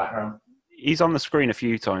still in the background? He's on the screen a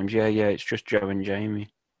few times. Yeah. It's just Joe and Jamie.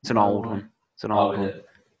 It's an old one. Yeah,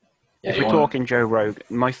 if we're talking Joe Rogan,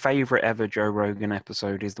 my favourite ever Joe Rogan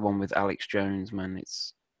episode is the one with Alex Jones, man.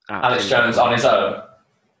 It's Alex Jones on his own.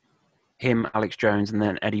 Him, Alex Jones, and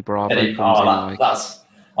then Eddie Bravo. I've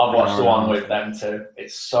watched the one with them too.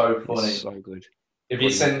 It's so funny. It's so good. Have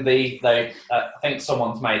you seen I think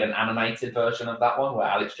someone's made an animated version of that one where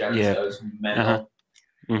Alex Jones goes mental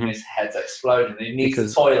and his head's exploding. He needs the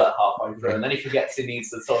toilet halfway through, and then he forgets he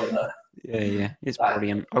needs the toilet. Yeah. It's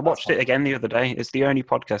brilliant. I watched it again the other day. It's the only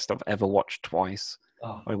podcast I've ever watched twice.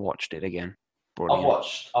 Oh. I watched it again. Brilliant.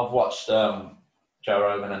 I've watched Joe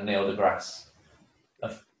Rogan and Neil deGrasse.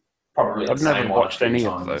 I've never watched any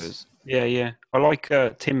of those. Yeah. I like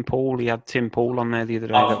Tim Pool. He had Tim Pool on there the other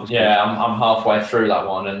day. I'm halfway through that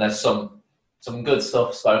one, and there's some good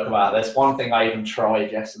stuff spoke about. There's one thing I even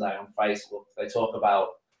tried yesterday on Facebook. They talk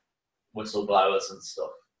about whistleblowers and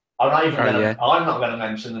stuff. I'm not going to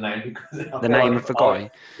mention the name because the name of the guy.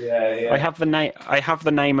 Yeah. I have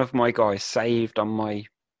the name of my guy saved on my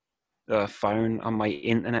phone on my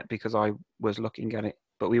internet because I was looking at it,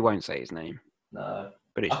 but we won't say his name. No.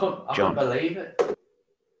 But it's I couldn't believe it.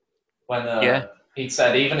 When he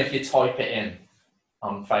said even if you type it in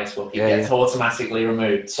on Facebook, it gets automatically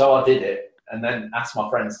removed. So I did it, and then asked my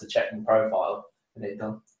friends to check my profile, and they'd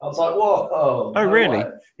done. I was like, "What? Oh, Oh, no really?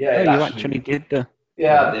 way." Yeah, Oh, it you actually did the.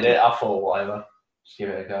 Yeah, I did it. I thought, whatever, just give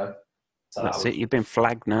it a go. So That's it. You've been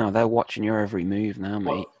flagged now. They're watching your every move now,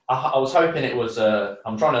 mate. Well, I was hoping it was.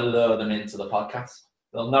 I'm trying to lure them into the podcast.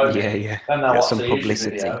 They'll know me. Yeah. Then they'll Get watch some the YouTube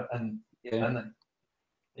publicity. video, and then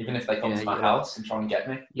even if they come to my house and try and get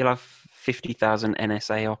me, you'll have 50,000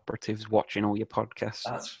 NSA operatives watching all your podcasts.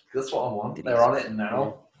 That's what I want. They're on it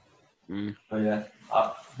now. Mm. But yeah,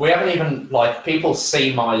 we haven't even people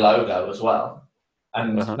see my logo as well,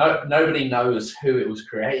 and nobody knows who it was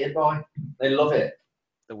created by. They love it.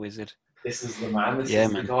 The wizard. This is the man. This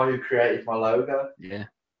is the guy who created my logo. Yeah.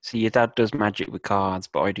 See, your dad does magic with cards,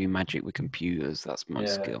 but I do magic with computers. That's my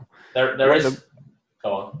skill. There is.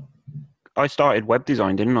 Go on. I started web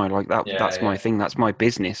design, didn't I? Like that. That's my thing. That's my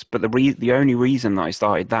business. But the only reason that I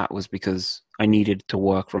started that was because I needed to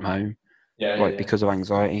work from home. Because of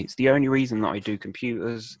anxiety. It's the only reason that I do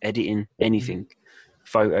computers, editing, anything,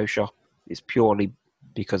 Photoshop. It's purely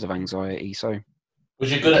because of anxiety. So,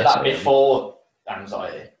 was you good at that before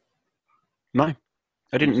anxiety? No,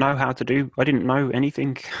 I didn't know how to do. I didn't know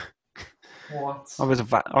anything. What?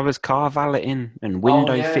 I was car valeting and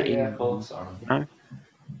window fitting. Yeah, of course. You know?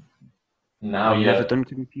 Now I've never done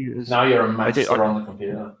computers. Now you're a master on the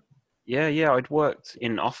computer. Yeah. I'd worked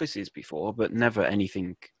in offices before, but never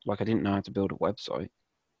anything. Like, I didn't know how to build a website.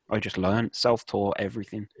 I just learned, self-taught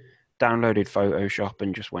everything. Downloaded Photoshop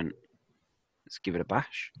and just went, let's give it a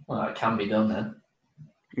bash. Well, it can be done then.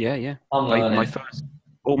 Yeah. I'm learning.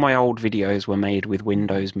 All my old videos were made with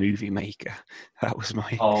Windows Movie Maker. That was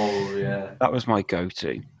my. Oh yeah. That was my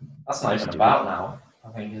go-to. That's not even about now,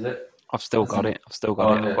 I think, is it? I've still got it. I've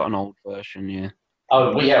got an old version. Yeah.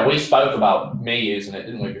 Oh, we spoke about me using it,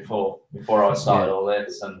 didn't we? Before I started all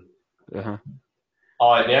this, and the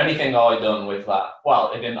only thing I done with that,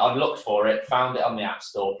 I looked for it, found it on the App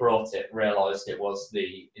Store, brought it, realised it was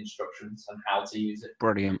the instructions and how to use it.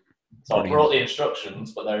 Brilliant. So I brought the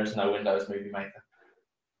instructions, but there is no Windows Movie Maker.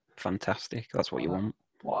 Fantastic. That's what you want.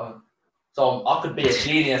 So I could be a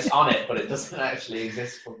genius on it, but it doesn't actually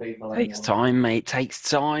exist for people. Takes time, mate. Takes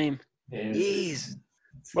time. Years.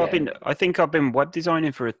 Well, I think I've been web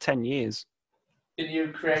designing for 10 years. Did you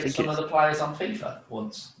create some of the players on FIFA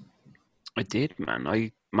once? I did,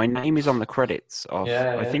 man. My name is on the credits of.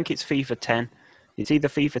 I think it's FIFA 10. It's either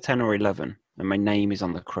FIFA 10 or 11, and my name is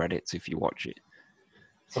on the credits if you watch it.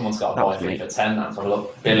 Someone's got to buy FIFA 10 now. So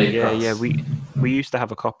look, Billy. Yeah. We used to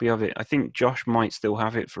have a copy of it. I think Josh might still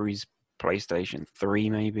have it for his PlayStation 3,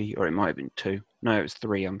 maybe, or it might have been 2. No, it was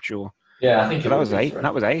 3. I'm sure. Yeah, I think that was 8.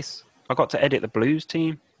 That was ace. I got to edit the Blues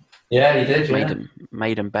team. Yeah, you did.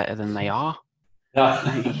 Made them better than they are.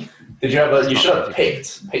 Did you ever? You should have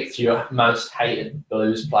picked your most hated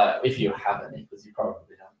Blues player if you have any, because you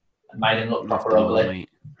probably don't, and made him look proper ugly.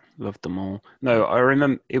 Loved them all. No, I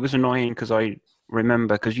remember it was annoying because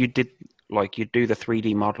you did you'd do the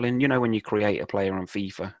 3D modeling. You know when you create a player on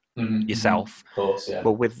FIFA yourself. Of course, yeah.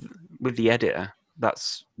 Well, with the editor,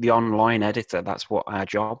 that's the online editor. That's what our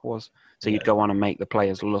job was. So you'd go on and make the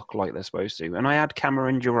players look like they're supposed to. And I had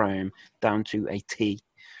Cameron Jerome down to a T.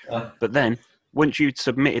 But then, once you'd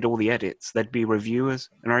submitted all the edits, there'd be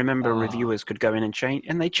reviewers. And I remember reviewers could go in and change,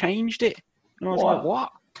 and they changed it. And I was like,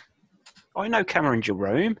 what? I know Cameron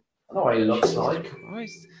Jerome. I know what he looks like.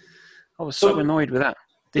 I was so annoyed with that.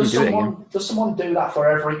 Didn't do it again. Does someone do that for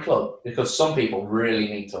every club? Because some people really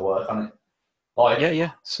need to work on it.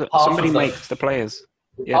 Yeah. So somebody makes the players.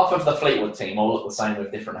 Yeah. Half of the Fleetwood team all look the same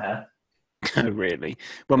with different hair. Really?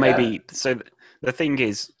 Well, maybe. So the thing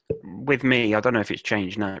is, with me, I don't know if it's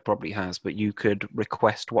changed now. It probably has, but you could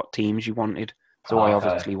request what teams you wanted. So I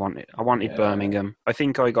obviously wanted Birmingham. I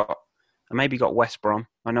think I maybe got West Brom.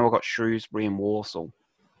 I know I got Shrewsbury and Walsall.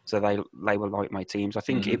 So they were like my teams. I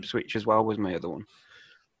think Ipswich as well was my other one.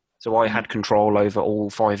 So I had control over all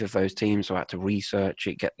 5 of those teams. So I had to research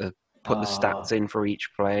it, put the stats in for each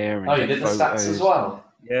player. And you did the stats as well?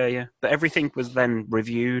 Yeah. But everything was then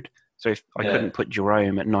reviewed. So if I couldn't put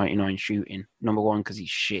Jerome at 99 shooting, number 1, because he's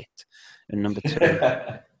shit. And number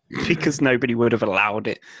 2, because nobody would have allowed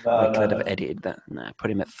it. They'd have edited that. Nah, put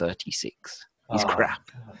him at 36. He's crap.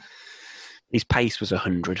 God. His pace was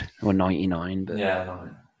 100 or 99. But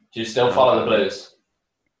do you still follow the Blues?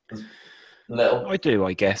 Little. I do,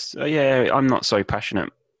 I guess. I'm not so passionate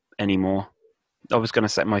anymore. I was going to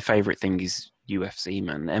say my favourite thing is UFC,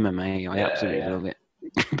 man. MMA. I absolutely love it.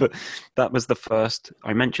 But that was the first.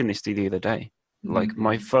 I mentioned this to you the other day. Like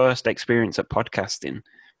my first experience at podcasting,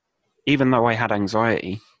 even though I had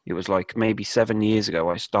anxiety, it was like maybe 7 years ago.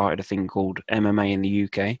 I started a thing called MMA in the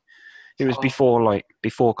UK. It was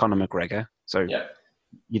before Conor McGregor. So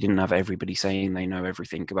you didn't have everybody saying they know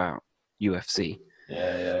everything about UFC.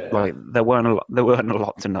 Yeah. Like there weren't a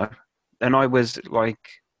lot to know, and I was like,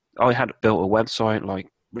 I had built a website like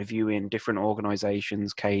reviewing different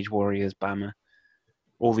organizations, Cage Warriors, BAMMA,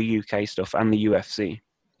 all the UK stuff, and the UFC,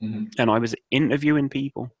 Mm-hmm. and I was interviewing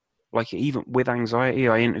people. Like even with anxiety,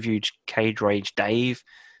 I interviewed Cage Rage Dave,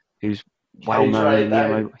 who's well Cage known Rage in the Dave.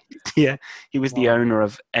 MMA. Yeah, he was the Wow. owner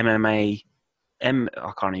of MMA.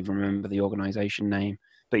 I can't even remember the organization name,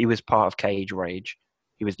 but he was part of Cage Rage.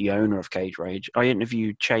 He was the owner of Cage Rage. I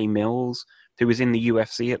interviewed Che Mills, who was in the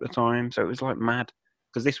UFC at the time, so it was like mad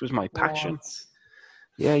because this was my passion. What?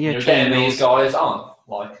 Yeah, You're Che getting these Mills. guys on,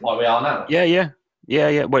 like we are now.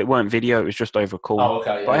 Yeah. Well, it weren't video; it was just over call. Oh,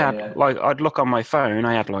 okay, But I had yeah. like I'd look on my phone.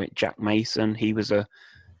 I had like Jack Mason. He was a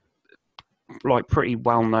like pretty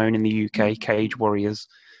well known in the UK, Cage Warriors.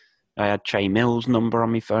 I had Che Mills' number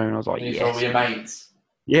on my phone. I was like, These are all yes, your man. mates.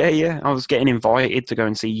 Yeah. I was getting invited to go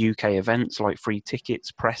and see UK events like free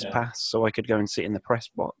tickets, press Yeah. pass, so I could go and sit in the press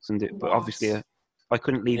box and do it. But What? obviously, I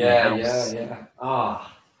couldn't leave my Yeah. house.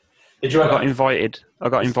 Ah. Did you I got ever? invited. I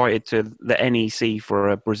got invited to the NEC for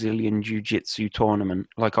a Brazilian Jiu-Jitsu tournament.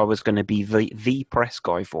 Like I was going to be the press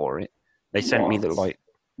guy for it. They sent me What?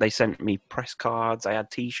 they sent me press cards. I had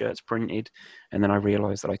T-shirts printed, and then I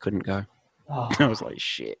realised that I couldn't go. I was Oh, like,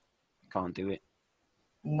 shit, can't do it.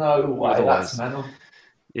 no way. That's Otherwise, mental.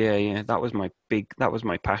 yeah, that was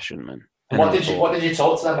my passion, man. And And then what I did you thought, what did you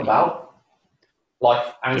talk to them about? Like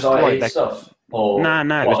just like anxiety that. stuff, or Nah, it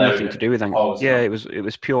what was they were nothing to doing? do with that. Oh, was it Yeah, not? it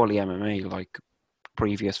was purely MMA, like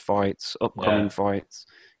previous fights, upcoming Yeah. fights.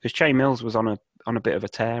 Because Che Mills was on a bit of a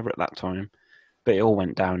tear at that time, but it all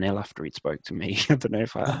went downhill after he'd spoke to me. I don't know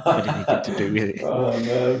if that had anything to do with it. Oh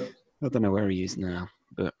no. I don't know where he is now,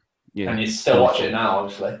 but yeah. And you still And I watch it thought, now,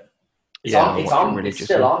 obviously. It's yeah, on. I It's watch it on. It's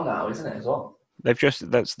still religiously. on now, isn't it? As well.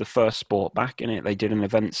 That's the first sport back in it. They did an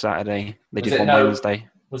event Saturday. They Was did it one no? Wednesday.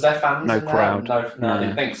 Was there fans No in there? crowd. No, I didn't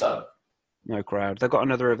Nah, think so. no crowd. They've got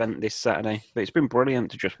another event this Saturday, but it's been brilliant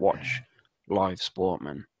to just watch live sport,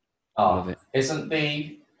 man. Love Oh, it. isn't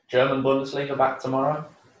the German Bundesliga back tomorrow?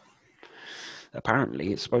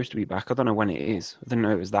 Apparently, it's supposed to be back. I don't know when it is. I didn't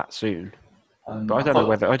know it was that soon. But I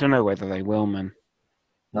thought I don't know whether they will, man.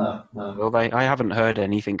 no. Will they? I haven't heard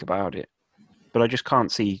anything about it. But I just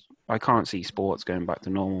can't see. I can't see sports going back to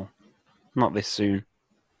normal. Not this soon.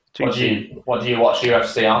 Too soon. What do you watch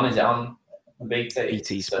UFC on? Is it on BT?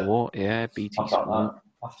 BT Sport, yeah, BT I've got Sport. that.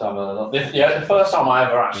 I have to have a look. The first time I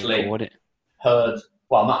ever They actually record it. heard,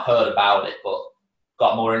 well, not heard about it, but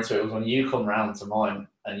got more into it was when you come round to mine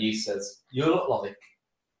and you says, you look like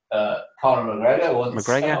Conor McGregor once.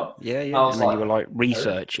 McGregor, I was and then like, you were like who?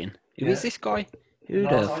 researching. Who is this guy? Who And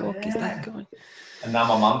I was the like, fuck is that guy? And now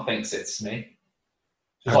my mum thinks it's me.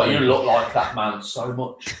 She's Oh, like, you really? look like that man so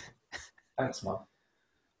much. Thanks, mum.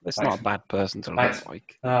 That's Thanks. not a bad person to Thanks. look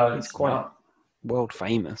like. No, He's it's quite not. world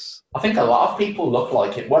famous. I think a lot of people look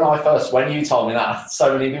like it. When you told me that,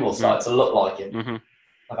 so many people started to look like him.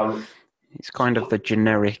 Mm-hmm. Like He's kind of the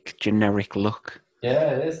generic look.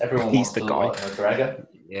 yeah, it is. Everyone He's wants the to look guy. like McGregor.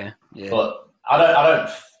 Yeah. But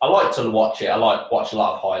I like to watch it. I like watch a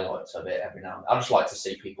lot of highlights of it every now and then. I just like to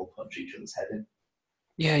see people punch each other's head in.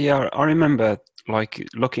 Yeah. I remember like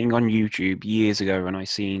looking on YouTube years ago when I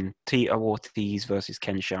seen Tito Ortiz versus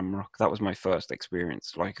Ken Shamrock. That was my first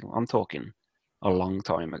experience. Like I'm talking a long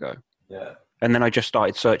time ago. Yeah. And then I just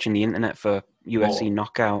started searching the internet for UFC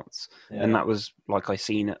knockouts, and that was like I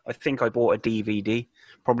seen it. I think I bought a DVD,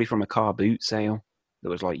 probably from a car boot sale. That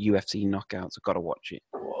was like UFC knockouts. I've got to watch it.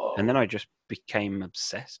 Whoa. And then I just became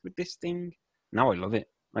obsessed with this thing. Now I love it.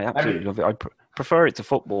 I absolutely love it. I prefer it to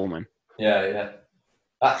football, man. Yeah.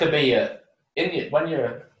 That could be when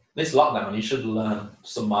you're this lockdown. You should learn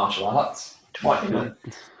some martial arts. I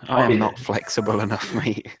am not flexible enough,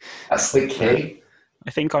 mate. That's the key.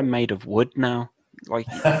 I think I'm made of wood now. Like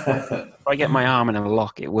if I get my arm in a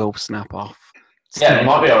lock, it will snap off. Yeah, it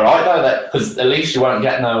might be all right though, because at least you won't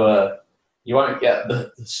get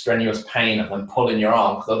the strenuous pain of them pulling your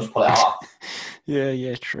arm because they'll just pull it off.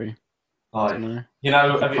 Yeah, true. I don't know. You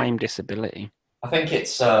know, I claim disability. I think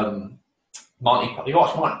it's Monty. You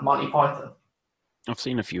watch Monty Python? I've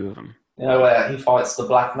seen a few of them. You know where he fights the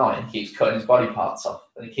Black Knight and keeps cutting his body parts off,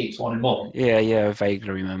 and he keeps wanting more. Yeah, I vaguely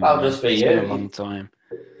remember. That'll just be it's you. been a long time.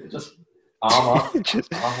 Just armor,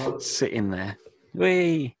 just sitting there.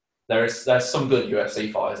 Whee! There's some good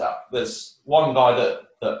UFC fighters out. There's one guy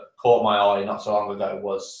that caught my eye not so long ago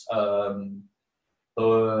was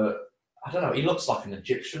I don't know. He looks like an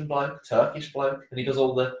Egyptian bloke, Turkish bloke, and he does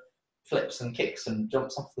all the flips and kicks and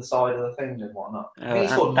jumps off the side of the thing and whatnot. I think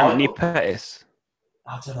he's called Anthony Michael. Pettis.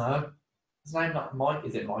 I don't know. His name not Mike.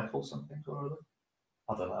 Is it Michael something or other?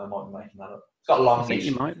 I don't know. I might be making that up. He's got I think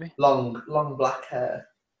you might be. long black hair.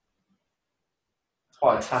 It's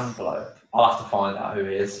quite a tan bloke. I'll have to find out who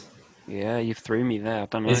he is. Yeah, you threw me there. I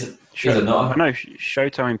don't know. He's a nutter. I know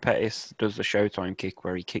Showtime Pettis does the Showtime kick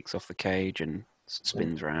where he kicks off the cage and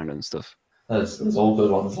spins around and stuff. There's all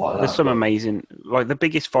good ones like that. There's some amazing, like the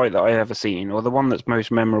biggest fight that I've ever seen, or the one that's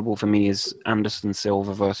most memorable for me is Anderson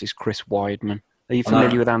Silva versus Chris Weidman. Are you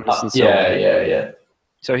familiar with Anderson Silva? Yeah.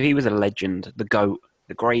 So he was a legend, the GOAT,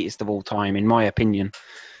 the greatest of all time, in my opinion.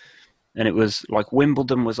 And it was like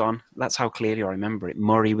Wimbledon was on. That's how clearly I remember it.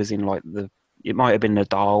 Murray was in it might have been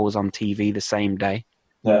Nadal was on TV the same day.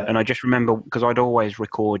 Yeah. And I just remember, because I'd always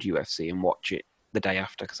record UFC and watch it the day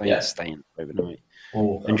after because I had to stay in overnight.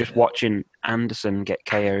 And just watching Anderson get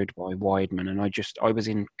KO'd by Weidman, and I was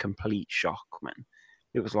in complete shock, man.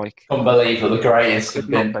 It was like unbelievable, the greatest. I could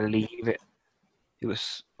not believe it. It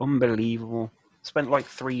was unbelievable. Spent like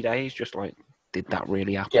 3 days just like, did that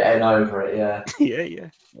really happen? Getting over it, yeah. yeah.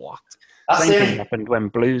 What? Same thing happened when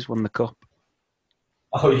Blues won the cup.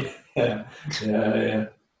 Oh yeah.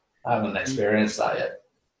 I haven't experienced that yet.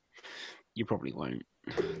 You probably won't.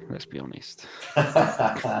 Let's be honest.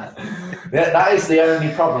 Yeah, that is the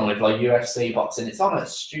only problem with like UFC boxing. It's on at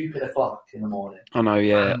stupid o'clock in the morning. I know.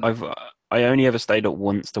 Yeah, I only ever stayed up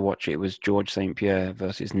once to watch it. It was George St. Pierre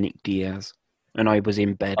versus Nick Diaz, and I was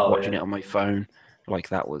in bed watching it on my phone. Like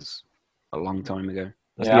that was a long time ago.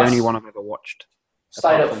 That's the only one I've ever watched.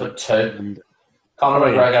 Stayed up for two. Conor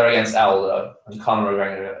McGregor against Aldo and Conor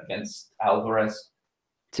McGregor against Alvarez.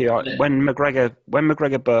 See, when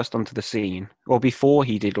McGregor burst onto the scene, or before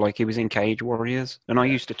he did, like he was in Cage Warriors, and I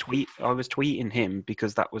used to tweet. I was tweeting him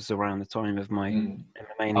because that was around the time of my MMA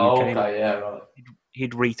in the UK. Okay, yeah, right.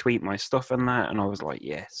 He'd retweet my stuff and that, and I was like,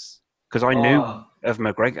 yes, because I knew of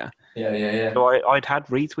McGregor. Yeah. So I'd had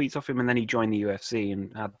retweets of him, and then he joined the UFC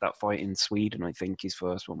and had that fight in Sweden. I think his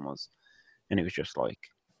first one was, and it was just like,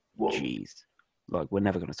 jeez, like we're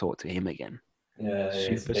never going to talk to him again. Yeah,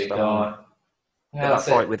 superstar. Yeah, that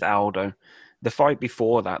fight with Aldo. The fight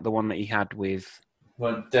before that, the one that he had with...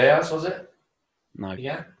 Diaz, was it? No.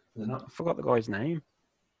 Yeah? Was it not? I forgot the guy's name.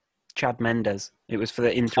 Chad Mendes. It was for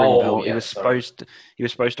the interim belt. Yeah, he was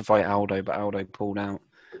supposed to fight Aldo, but Aldo pulled out.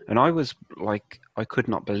 And I was like, I could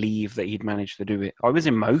not believe that he'd managed to do it. I was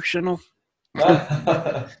emotional.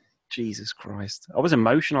 Jesus Christ. I was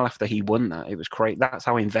emotional after he won that. It was great. That's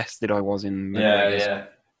how invested I was in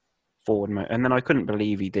forward mode. And then I couldn't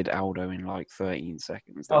believe he did Aldo in like 13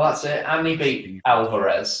 seconds. That's it. And he beat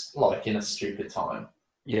Alvarez like in a stupid time.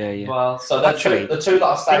 Yeah. Well, so actually, the two that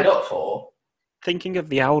I stayed up for. Thinking of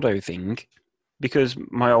the Aldo thing, because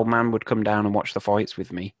my old man would come down and watch the fights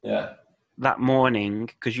with me. Yeah. That morning,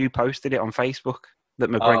 because you posted it on Facebook that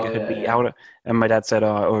McGregor had beat Aldo, and my dad said,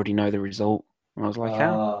 I already know the result. And I was like,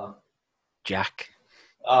 how? Jack.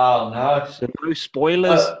 Oh, no. So no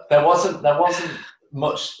spoilers. There wasn't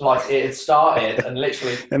much, like it had started and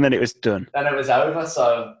literally... and then it was done. Then it was over,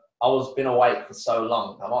 so I was been awake for so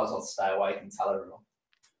long, I might as well stay awake and tell everyone.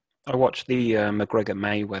 I watched the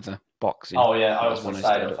McGregor-Mayweather boxing. Oh, yeah, I was stayed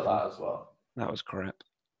up for that as well. That was crap.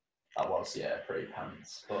 That was, pretty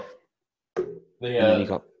pants. But and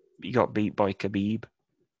then he got beat by Khabib.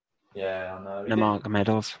 Yeah, I know.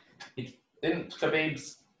 Nurmagomedov. Didn't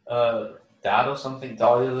Khabib's dad or something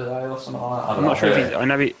die the other day or something like that? I'm not sure if I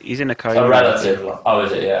know he's in a coma. A relative. Oh,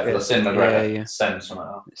 is it? Yeah. For the Sin McGregor. Send something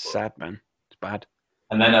like that. It's sad, man. It's bad.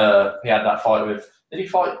 And then he had that fight with... Did he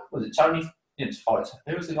fight... Was it Tony? He didn't fight.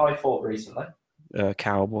 Who was the guy he fought recently?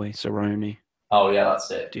 Cowboy, Cerrone. Oh, yeah, that's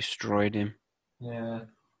it. Destroyed him. Yeah.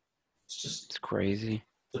 It's crazy.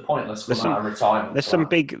 It's pointless coming out of retirement.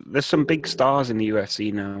 There's some big stars in the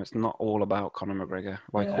UFC now. It's not all about Conor McGregor.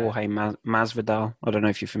 Like Jorge Masvidal. I don't know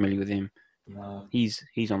if you're familiar with him. No. He's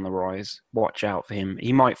on the rise. Watch out for him.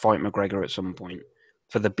 He might fight McGregor at some point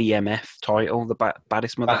for the BMF title, the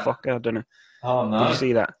baddest motherfucker. I don't know. Oh, no. Did you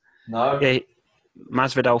see that? No. Yeah,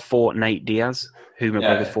 Masvidal fought Nate Diaz, who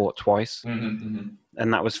McGregor fought twice. Mm-hmm.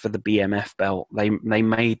 And that was for the BMF belt. They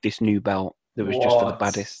made this new belt that was just for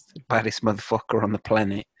the baddest motherfucker on the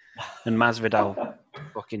planet. And Masvidal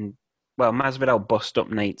Masvidal bust up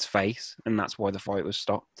Nate's face, and that's why the fight was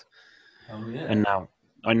stopped. Oh, yeah. And now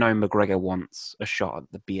I know McGregor wants a shot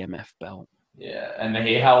at the BMF belt. Yeah, and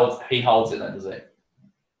he holds it then, does he?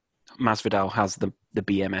 Masvidal has the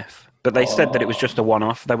BMF. But they said that it was just a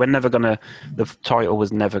one-off. They were never the title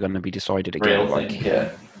was never going to be decided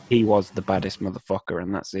again. He was the baddest motherfucker,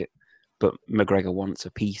 and that's it. But McGregor wants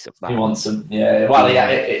a piece of that. He wants him, yeah. Well, he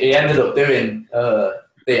ended up doing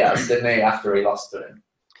Diaz, didn't he, after he lost to him?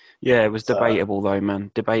 Yeah, it was debatable, though,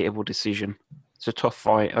 man. Debatable decision. It's a tough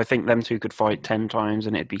fight. I think them two could fight 10 times,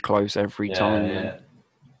 and it'd be close every time. Yeah.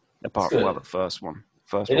 Apart from the first one.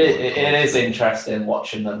 It is interesting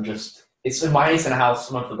watching them just. It's amazing how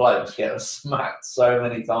some of the blokes get smacked so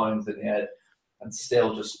many times in the head and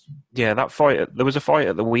still just. Yeah, that fight. There was a fight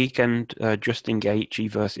at the weekend, Justin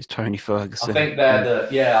Gaethje versus Tony Ferguson. I think they're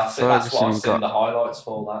that's what I've seen the highlights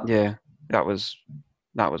for that. Yeah, that was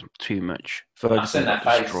too much. Ferguson got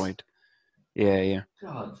destroyed. Yeah.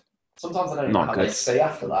 God, sometimes I don't know how they see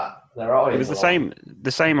after that. Their eyes. It was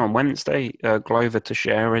the same on Wednesday. Glover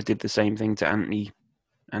Teixeira did the same thing to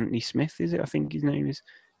Anthony Smith. Is it? I think his name is.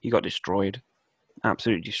 He got destroyed,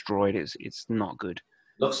 absolutely destroyed. It's not good.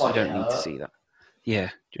 Looks like I don't need to see that. Yeah,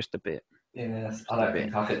 just a bit. Yeah, I don't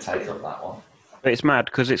think I could take up that one. But it's mad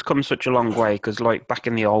because it's come such a long way. Because like back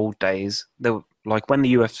in the old days, like when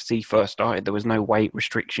the UFC first started, there was no weight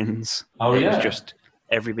restrictions. Oh yeah. It was just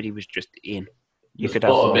everybody was just in. You could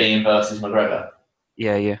have Butterbean versus McGregor.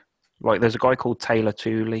 Yeah. Like there's a guy called Taylor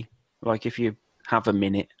Tooley. Like if you have a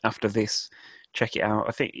minute after this, check it out.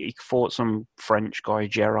 I think he fought some French guy,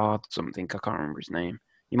 Gerard something. I can't remember his name.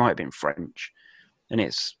 He might have been French, and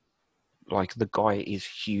it's. Like the guy is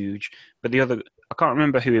huge, but the other, I can't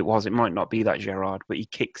remember who it was. It might not be that Gerard, but he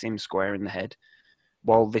kicks him square in the head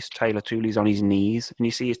while this Taylor Tooley's on his knees, and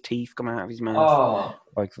you see his teeth come out of his mouth. Oh,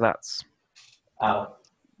 like that's, ow.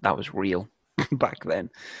 That was real back then.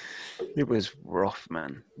 It was rough,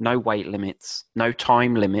 man. No weight limits, no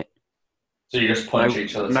time limit. So you just punch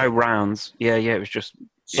each other. No rounds. Yeah. It was just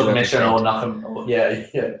submission or nothing. Yeah.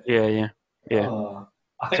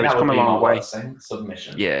 I think that would be my worst thing.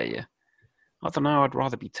 Submission. Yeah. I don't know. I'd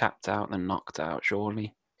rather be tapped out than knocked out,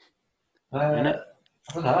 surely. I don't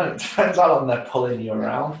know. It depends how long they're pulling you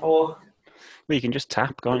around for. Well, you can just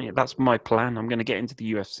tap, can't you? That's my plan. I'm going to get into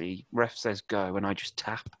the UFC. Ref says go, and I just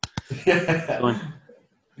tap. Done,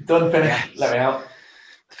 finish. Yes. Let me out.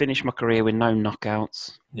 Finish my career with no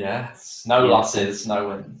knockouts. Yes. No losses, no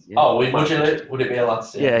wins. Yeah. Oh, would it be a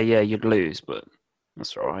loss? Yeah, you'd lose, but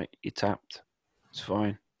that's all right. You tapped. It's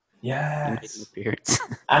fine. Yes.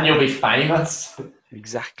 And you'll be famous.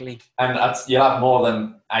 Exactly. And you'll have more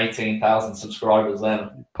than 18,000 subscribers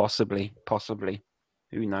then. Possibly.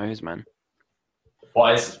 Who knows, man?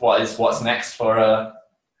 What's next for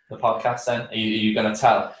the podcast then? Are you going to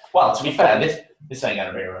tell? Well, to be fair, this ain't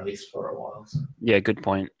going to be released for a while. So. Yeah, good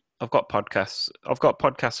point. I've got podcasts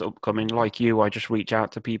upcoming. Like you, I just reach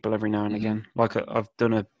out to people every now and again. Like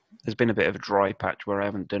there's been a bit of a dry patch where I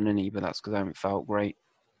haven't done any, but that's because I haven't felt great.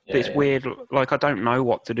 Yeah, it's weird. Like I don't know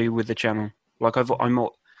what to do with the channel. Like I'm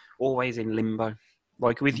always in limbo.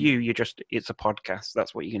 Like with you, it's a podcast.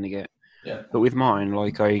 That's what you're gonna get. Yeah. But with mine,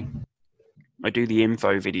 like I do the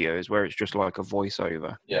info videos where it's just like a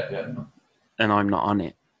voiceover. Yeah. And I'm not on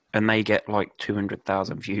it, and they get like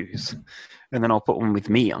 200,000 views, and then I'll put one with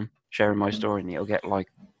me on sharing my story, and it'll get like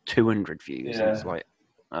 200 views. Yeah. And it's like,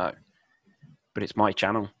 oh, but it's my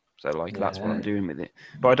channel. So, like, that's what I'm doing with it.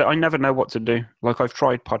 But I never know what to do. Like, I've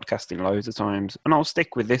tried podcasting loads of times, and I'll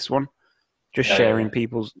stick with this one. Just sharing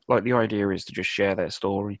people's... Like, the idea is to just share their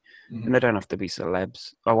story. Mm-hmm. And they don't have to be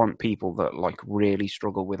celebs. I want people that, like, really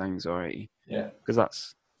struggle with anxiety. Yeah.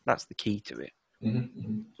 Because that's the key to it.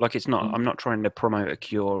 Mm-hmm. Like, it's not... I'm not trying to promote a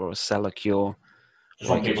cure or sell a cure. Just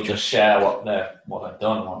want people to share what they've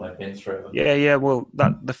done and what they've been through. Yeah. Well,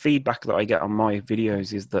 the feedback that I get on my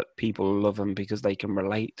videos is that people love them because they can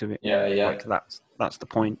relate to it. Yeah. Like that's the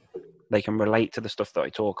point. They can relate to the stuff that I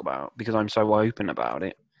talk about because I'm so open about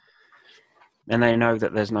it, and they know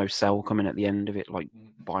that there's no sell coming at the end of it. Like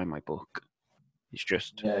buy my book. It's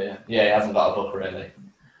just yeah. He hasn't got a book really.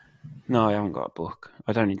 No, I haven't got a book.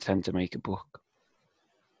 I don't intend to make a book.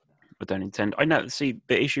 I know. See,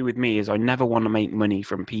 the issue with me is I never want to make money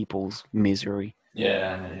from people's misery.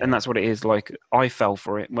 Yeah. And that's what it is. Like, I fell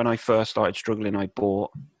for it. When I first started struggling, I bought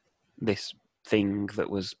this thing that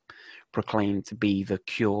was proclaimed to be the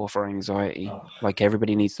cure for anxiety. Oh. Like,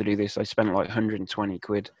 everybody needs to do this. I spent like 120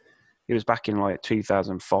 quid. It was back in like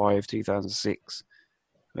 2005, 2006.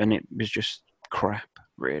 And it was just crap,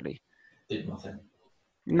 really. Did nothing.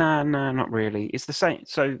 No, not really. It's the same.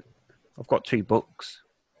 So, I've got 2 books.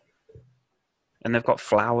 And they've got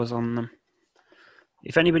flowers on them.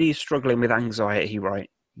 If anybody is struggling with anxiety, right,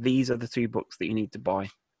 these are the 2 books that you need to buy.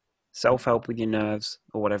 Self-Help with Your Nerves,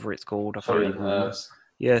 or whatever it's called. Nerves.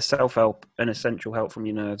 Yeah, Self-Help and Essential Help from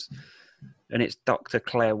Your Nerves. And it's Dr.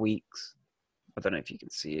 Claire Weeks. I don't know if you can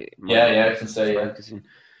see it. Yeah, I can see it.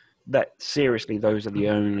 That, seriously, those are the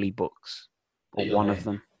only books, or one of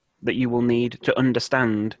them, that you will need to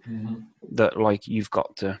understand that, like, you've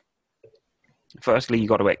got to... Firstly, you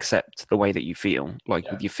got to accept the way that you feel, like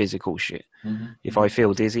with your physical shit. Mm-hmm. If I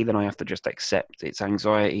feel dizzy, then I have to just accept it's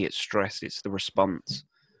anxiety, it's stress, it's the response.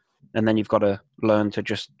 And then you've got to learn to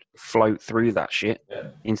just float through that shit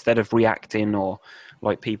instead of reacting, or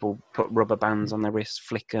like people put rubber bands on their wrists,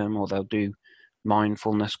 flick them, or they'll do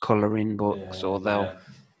mindfulness colouring books, or they'll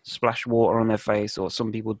splash water on their face, or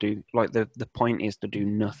some people do, like the point is to do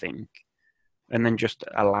nothing and then just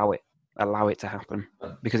allow it to happen,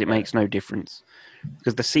 because it makes no difference.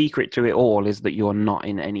 Because the secret to it all is that you're not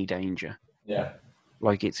in any danger. Yeah.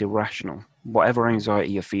 Like, it's irrational. Whatever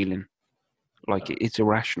anxiety you're feeling, like, it's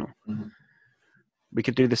irrational. Mm-hmm. We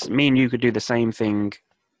could do this. Me and you could do the same thing.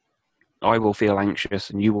 I will feel anxious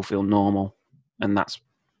and you will feel normal. And that's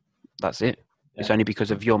it. Yeah. It's only because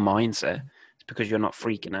of your mindset. It's because you're not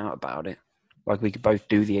freaking out about it. Like, we could both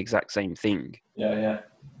do the exact same thing. Yeah.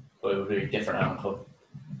 But it would be a different outcome.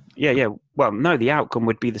 Yeah. Well, no, the outcome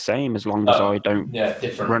would be the same as long as I don't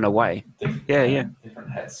run away.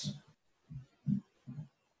 Different heads.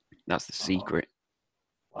 That's the secret.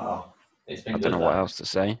 Wow. It's been I don't know what else to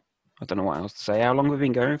say. How long have we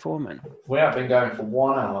been going for, man? We have been going for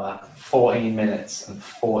 1 hour, 14 minutes and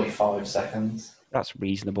 45 seconds. That's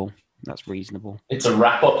reasonable. It's a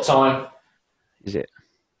wrap-up time. Is it?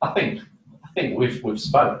 I think we've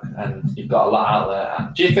spoke, and you've got a lot out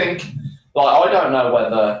there. Do you think, like, I don't know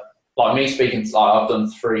whether, like, me speaking to, like, I've done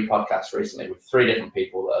 3 podcasts recently with 3 different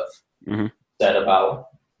people that have said about,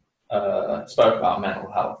 spoke about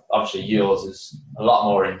mental health. Obviously, yours is a lot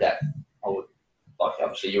more in depth.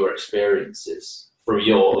 Obviously, your experiences through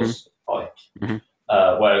yours,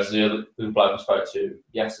 whereas the bloke I spoke to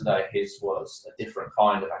yesterday, his was a different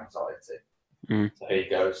kind of anxiety. So he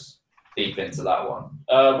goes deep into that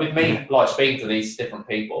one. With me, like, speaking to these different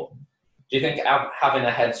people, do you think having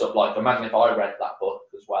a heads up, like, imagine if I read that book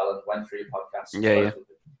as well and went through your podcast,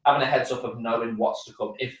 having a heads up of knowing what's to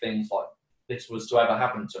come if things like this was to ever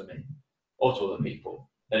happen to me or to other people,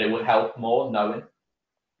 that it would help more knowing?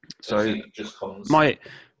 So it just comes.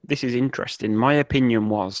 This is interesting. My opinion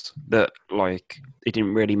was that, like, it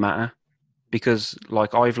didn't really matter, because,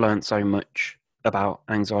 like, I've learned so much about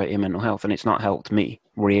anxiety and mental health, and it's not helped me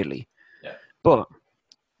really. Yeah. But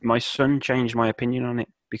my son changed my opinion on it,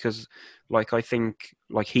 because, like, I think,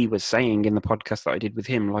 like he was saying in the podcast that I did with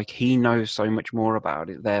him, like, he knows so much more about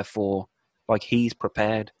it. Therefore, like, he's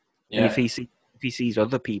prepared. Yeah. And if he sees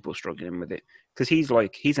other people struggling with it, because he's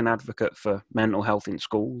an advocate for mental health in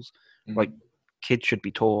schools. Like, kids should be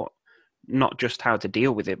taught not just how to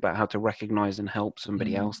deal with it, but how to recognize and help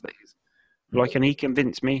somebody else that is. Like, and he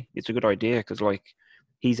convinced me it's a good idea, because, like,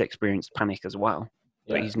 he's experienced panic as well,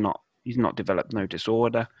 but he's not developed no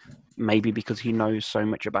disorder, maybe because he knows so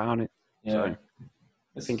much about it. So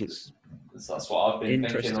I think that's what I've been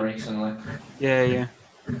thinking recently. Yeah.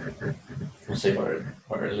 We'll see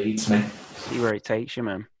where it leads me. See where it takes you,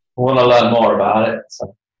 man. I want to learn more about it.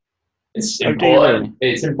 So it's important.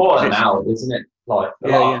 It's important now, isn't it? Like, a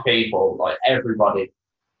lot of people, like everybody,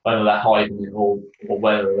 whether they're hiding it or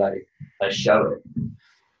whether they show it.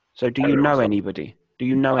 So do you know anybody? Do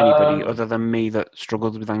you know anybody other than me that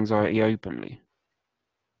struggles with anxiety openly?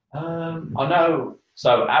 I know.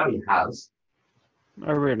 So Abby has.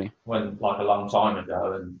 Oh, really? When, like, a long time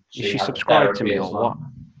ago, and she subscribed to me or what?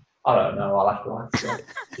 I don't know. I'll have to ask.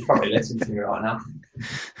 She probably listens to me right now.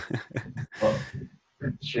 But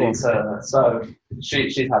she's had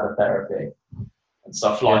a therapy and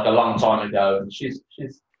stuff, like, a long time ago, and she's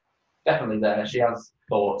definitely there. She has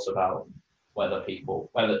thoughts about whether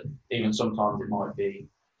even sometimes it might be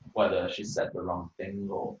whether she said the wrong thing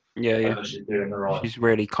or whether she's doing the right. She's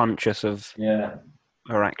really conscious of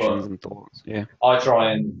her actions and thoughts. Yeah. I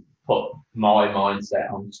try and put my mindset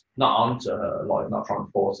not onto her, like, not trying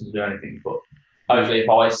to force her to do anything, but hopefully if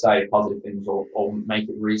I say positive things or make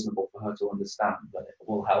it reasonable for her to understand, then it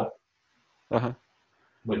will help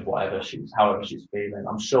with however she's feeling.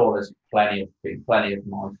 I'm sure there's plenty of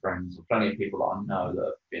my friends, or plenty of people that I know that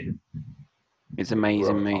have been. It's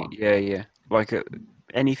amazing, mate. Yeah. Like,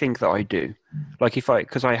 anything that I do, like,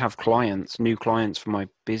 because I have new clients for my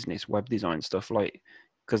business, web design stuff, like,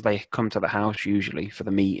 because they come to the house usually for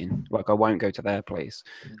the meeting. Like, I won't go to their place.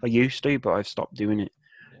 I used to, but I've stopped doing it.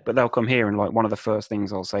 But they'll come here, and, like, one of the first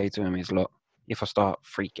things I'll say to them is, look, if I start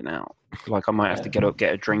freaking out, like, I might have to get up,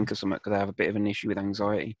 get a drink or something, because I have a bit of an issue with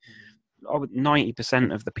anxiety.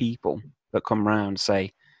 90% of the people that come round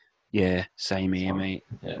say, yeah, same here, mate.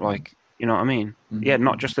 Yeah. Like, you know what I mean? Mm-hmm. Yeah,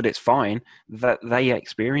 not just that it's fine, that they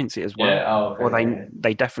experience it as well. Or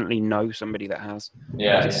they definitely know somebody that has.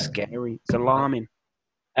 Yeah. It's scary. It's alarming.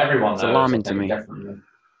 Everyone knows. It's alarming to me. Definitely.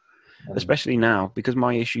 Especially now, because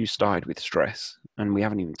my issues started with stress, and we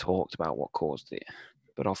haven't even talked about what caused it.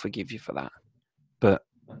 But I'll forgive you for that. But,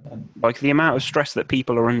 like, the amount of stress that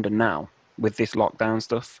people are under now with this lockdown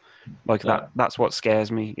stuff, like, that's what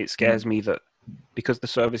scares me. It scares me that because the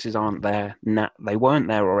services aren't there. They weren't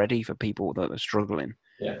there already for people that are struggling.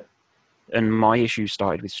 Yeah. And my issue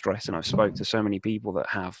started with stress, and I've spoke to so many people that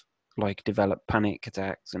have like developed panic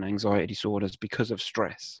attacks and anxiety disorders because of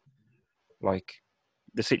stress. Like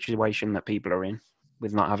the situation that people are in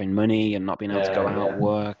with not having money and not being able to go out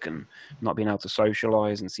work and not being able to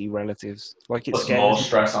socialize and see relatives. Like it puts scares more me.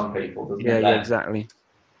 stress on people, doesn't Yeah, it? yeah, exactly.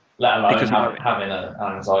 Let alone Because having an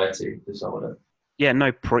anxiety disorder. Yeah,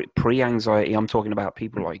 no, pre-anxiety. I'm talking about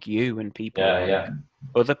people like you and people like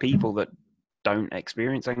other people that don't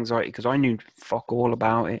experience anxiety, because I knew fuck all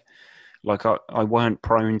about it. Like I weren't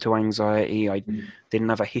prone to anxiety. I didn't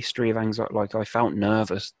have a history of anxiety. Like I felt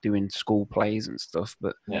nervous doing school plays and stuff,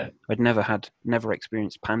 but I'd never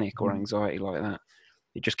experienced panic or anxiety like that.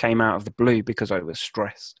 It just came out of the blue because I was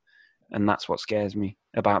stressed. And that's what scares me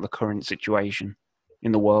about the current situation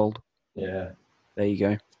in the world. Yeah. There you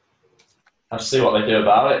go. Have to see what they do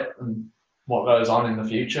about it and what goes on in the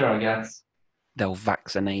future, I guess. They'll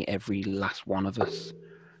vaccinate every last one of us.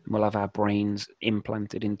 We'll have our brains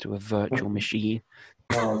implanted into a virtual machine.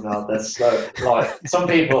 Oh God, that's so like some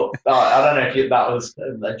people. I don't know if that was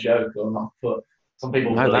a joke or not, but some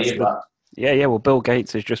people believe that. Yeah. Well, Bill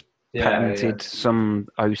Gates has just patented some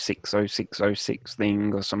 060606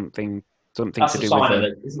 thing or something That's to do sign with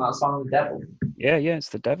it. Isn't that a sign of the devil? Yeah, it's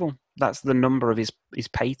the devil. That's the number of his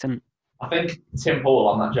patent. I think Tim Paul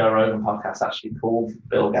on that Joe Rogan podcast actually called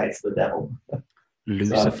Bill Gates the devil.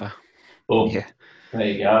 Lucifer. So, yeah. There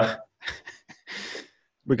you go.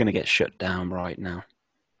 We're going to get shut down right now.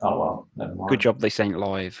 Oh, well, never mind. Good job this ain't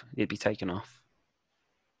live. It'd be taken off.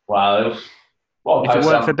 Well, if it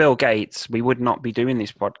weren't for Bill Gates, we would not be doing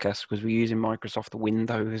this podcast because we're using Microsoft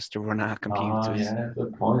Windows to run our computers. Oh, yeah,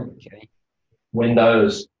 good point. Okay.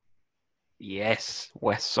 Windows. Yes,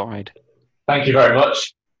 West Side. Thank you very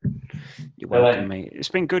much. You're welcome, mate. It's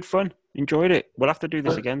been good fun. Enjoyed it. We'll have to do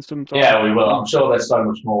this again sometime. Yeah, we will. I'm sure there's so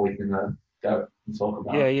much more we can go and talk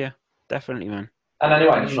about. Yeah, definitely, man. And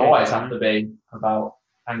anyway, it doesn't always have to be about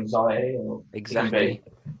anxiety, or exactly.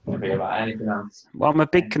 It can be about anything else. Well, I'm a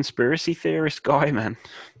big conspiracy theorist guy, man.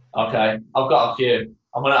 Okay, I've got a few.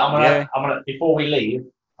 I'm gonna. Before we leave,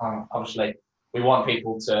 obviously, we want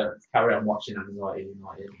people to carry on watching Anxiety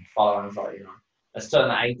United and follow Anxiety United. Let's turn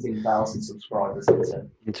that 18,000 subscribers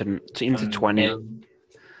into 20.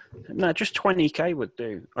 No, just 20k would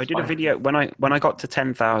do. I did a video when I got to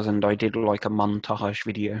 10,000. I did like a montage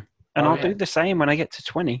video, and I'll do the same when I get to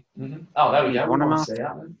 20. Mm-hmm. Oh, there we go. I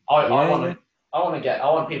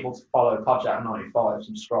want people to follow Podjack 95,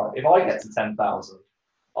 subscribe. If I get to 10,000,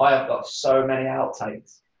 I have got so many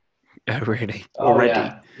outtakes. Oh, really? Already?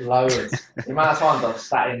 Yeah, loads. The amount of times I've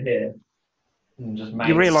sat in here and just made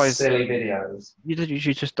silly videos. You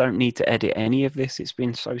just don't need to edit any of this. It's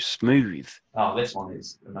been so smooth. Oh, this one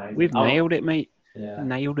is amazing. We've nailed it, mate. Yeah.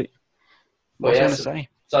 Nailed it. What was I going to say?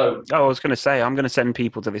 I was going to say, I'm going to send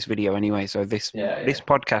people to this video anyway. So this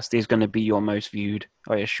podcast is going to be your most viewed,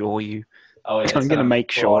 I assure you. Oh, yeah, I'm going to make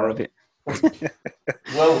sure of it.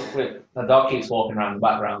 Well, the dog keeps walking around the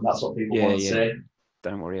background. That's what people want to see.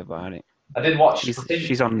 Don't worry about it. I did watch.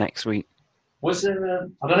 She's on next week. Was there?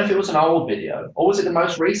 I don't know if it was an old video or was it the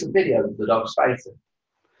most recent video of the dog's facing?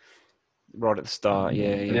 Right at the start,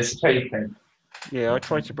 yeah. This taping. Yeah, I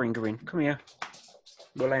tried to bring her in. Come here.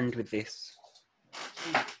 We'll end with this.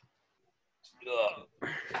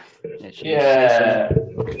 Yeah.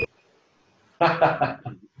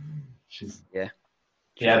 She's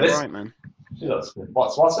this right, man. She looks good.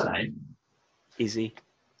 What's her name? Izzy.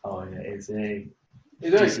 Oh yeah, Izzy.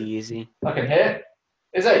 Izzy. I can hear.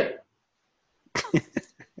 Izzy.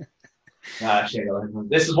 Nah, she ain't got.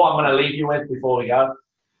 This is what I'm going to leave you with before we go.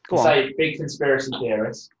 Say big conspiracy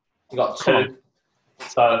theorists. You got two.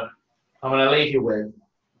 So I'm going to leave you with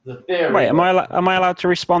the theory. Wait, am I allowed to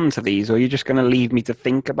respond to these, or are you just going to leave me to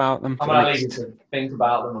think about them? I'm going to leave you to think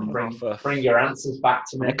about them and bring your answers back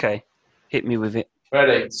to me. Okay, hit me with it.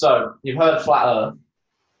 Ready? So you've heard flat Earth.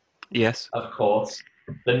 Yes. Of course.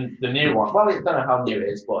 The new one. Well, I don't know how new it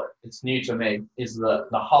is, but it's new to me. Is the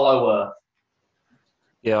hollow Earth?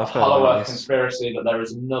 Yeah, I've heard hollow Earth conspiracy that there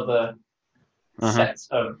is another set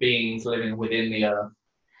of beings living within the Earth.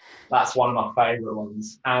 That's one of my favourite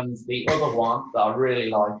ones. And the other one that I really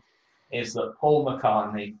like is that Paul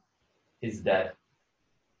McCartney is dead.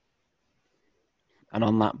 And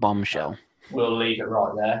on that bombshell, we'll leave it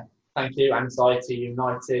right there. Thank you, Anxiety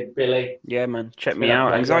United, Billy. Yeah, man. Check me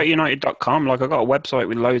out, anxietyunited.com. Like, I got a website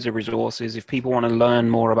with loads of resources. If people want to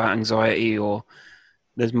learn more about anxiety, or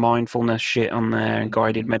there's mindfulness shit on there and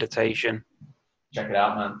guided meditation. Check it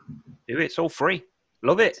out, man. Do it. It's all free.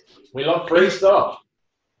 Love it. We love free stuff.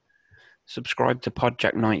 Subscribe to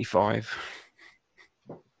Podjack 95.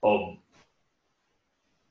 Boom.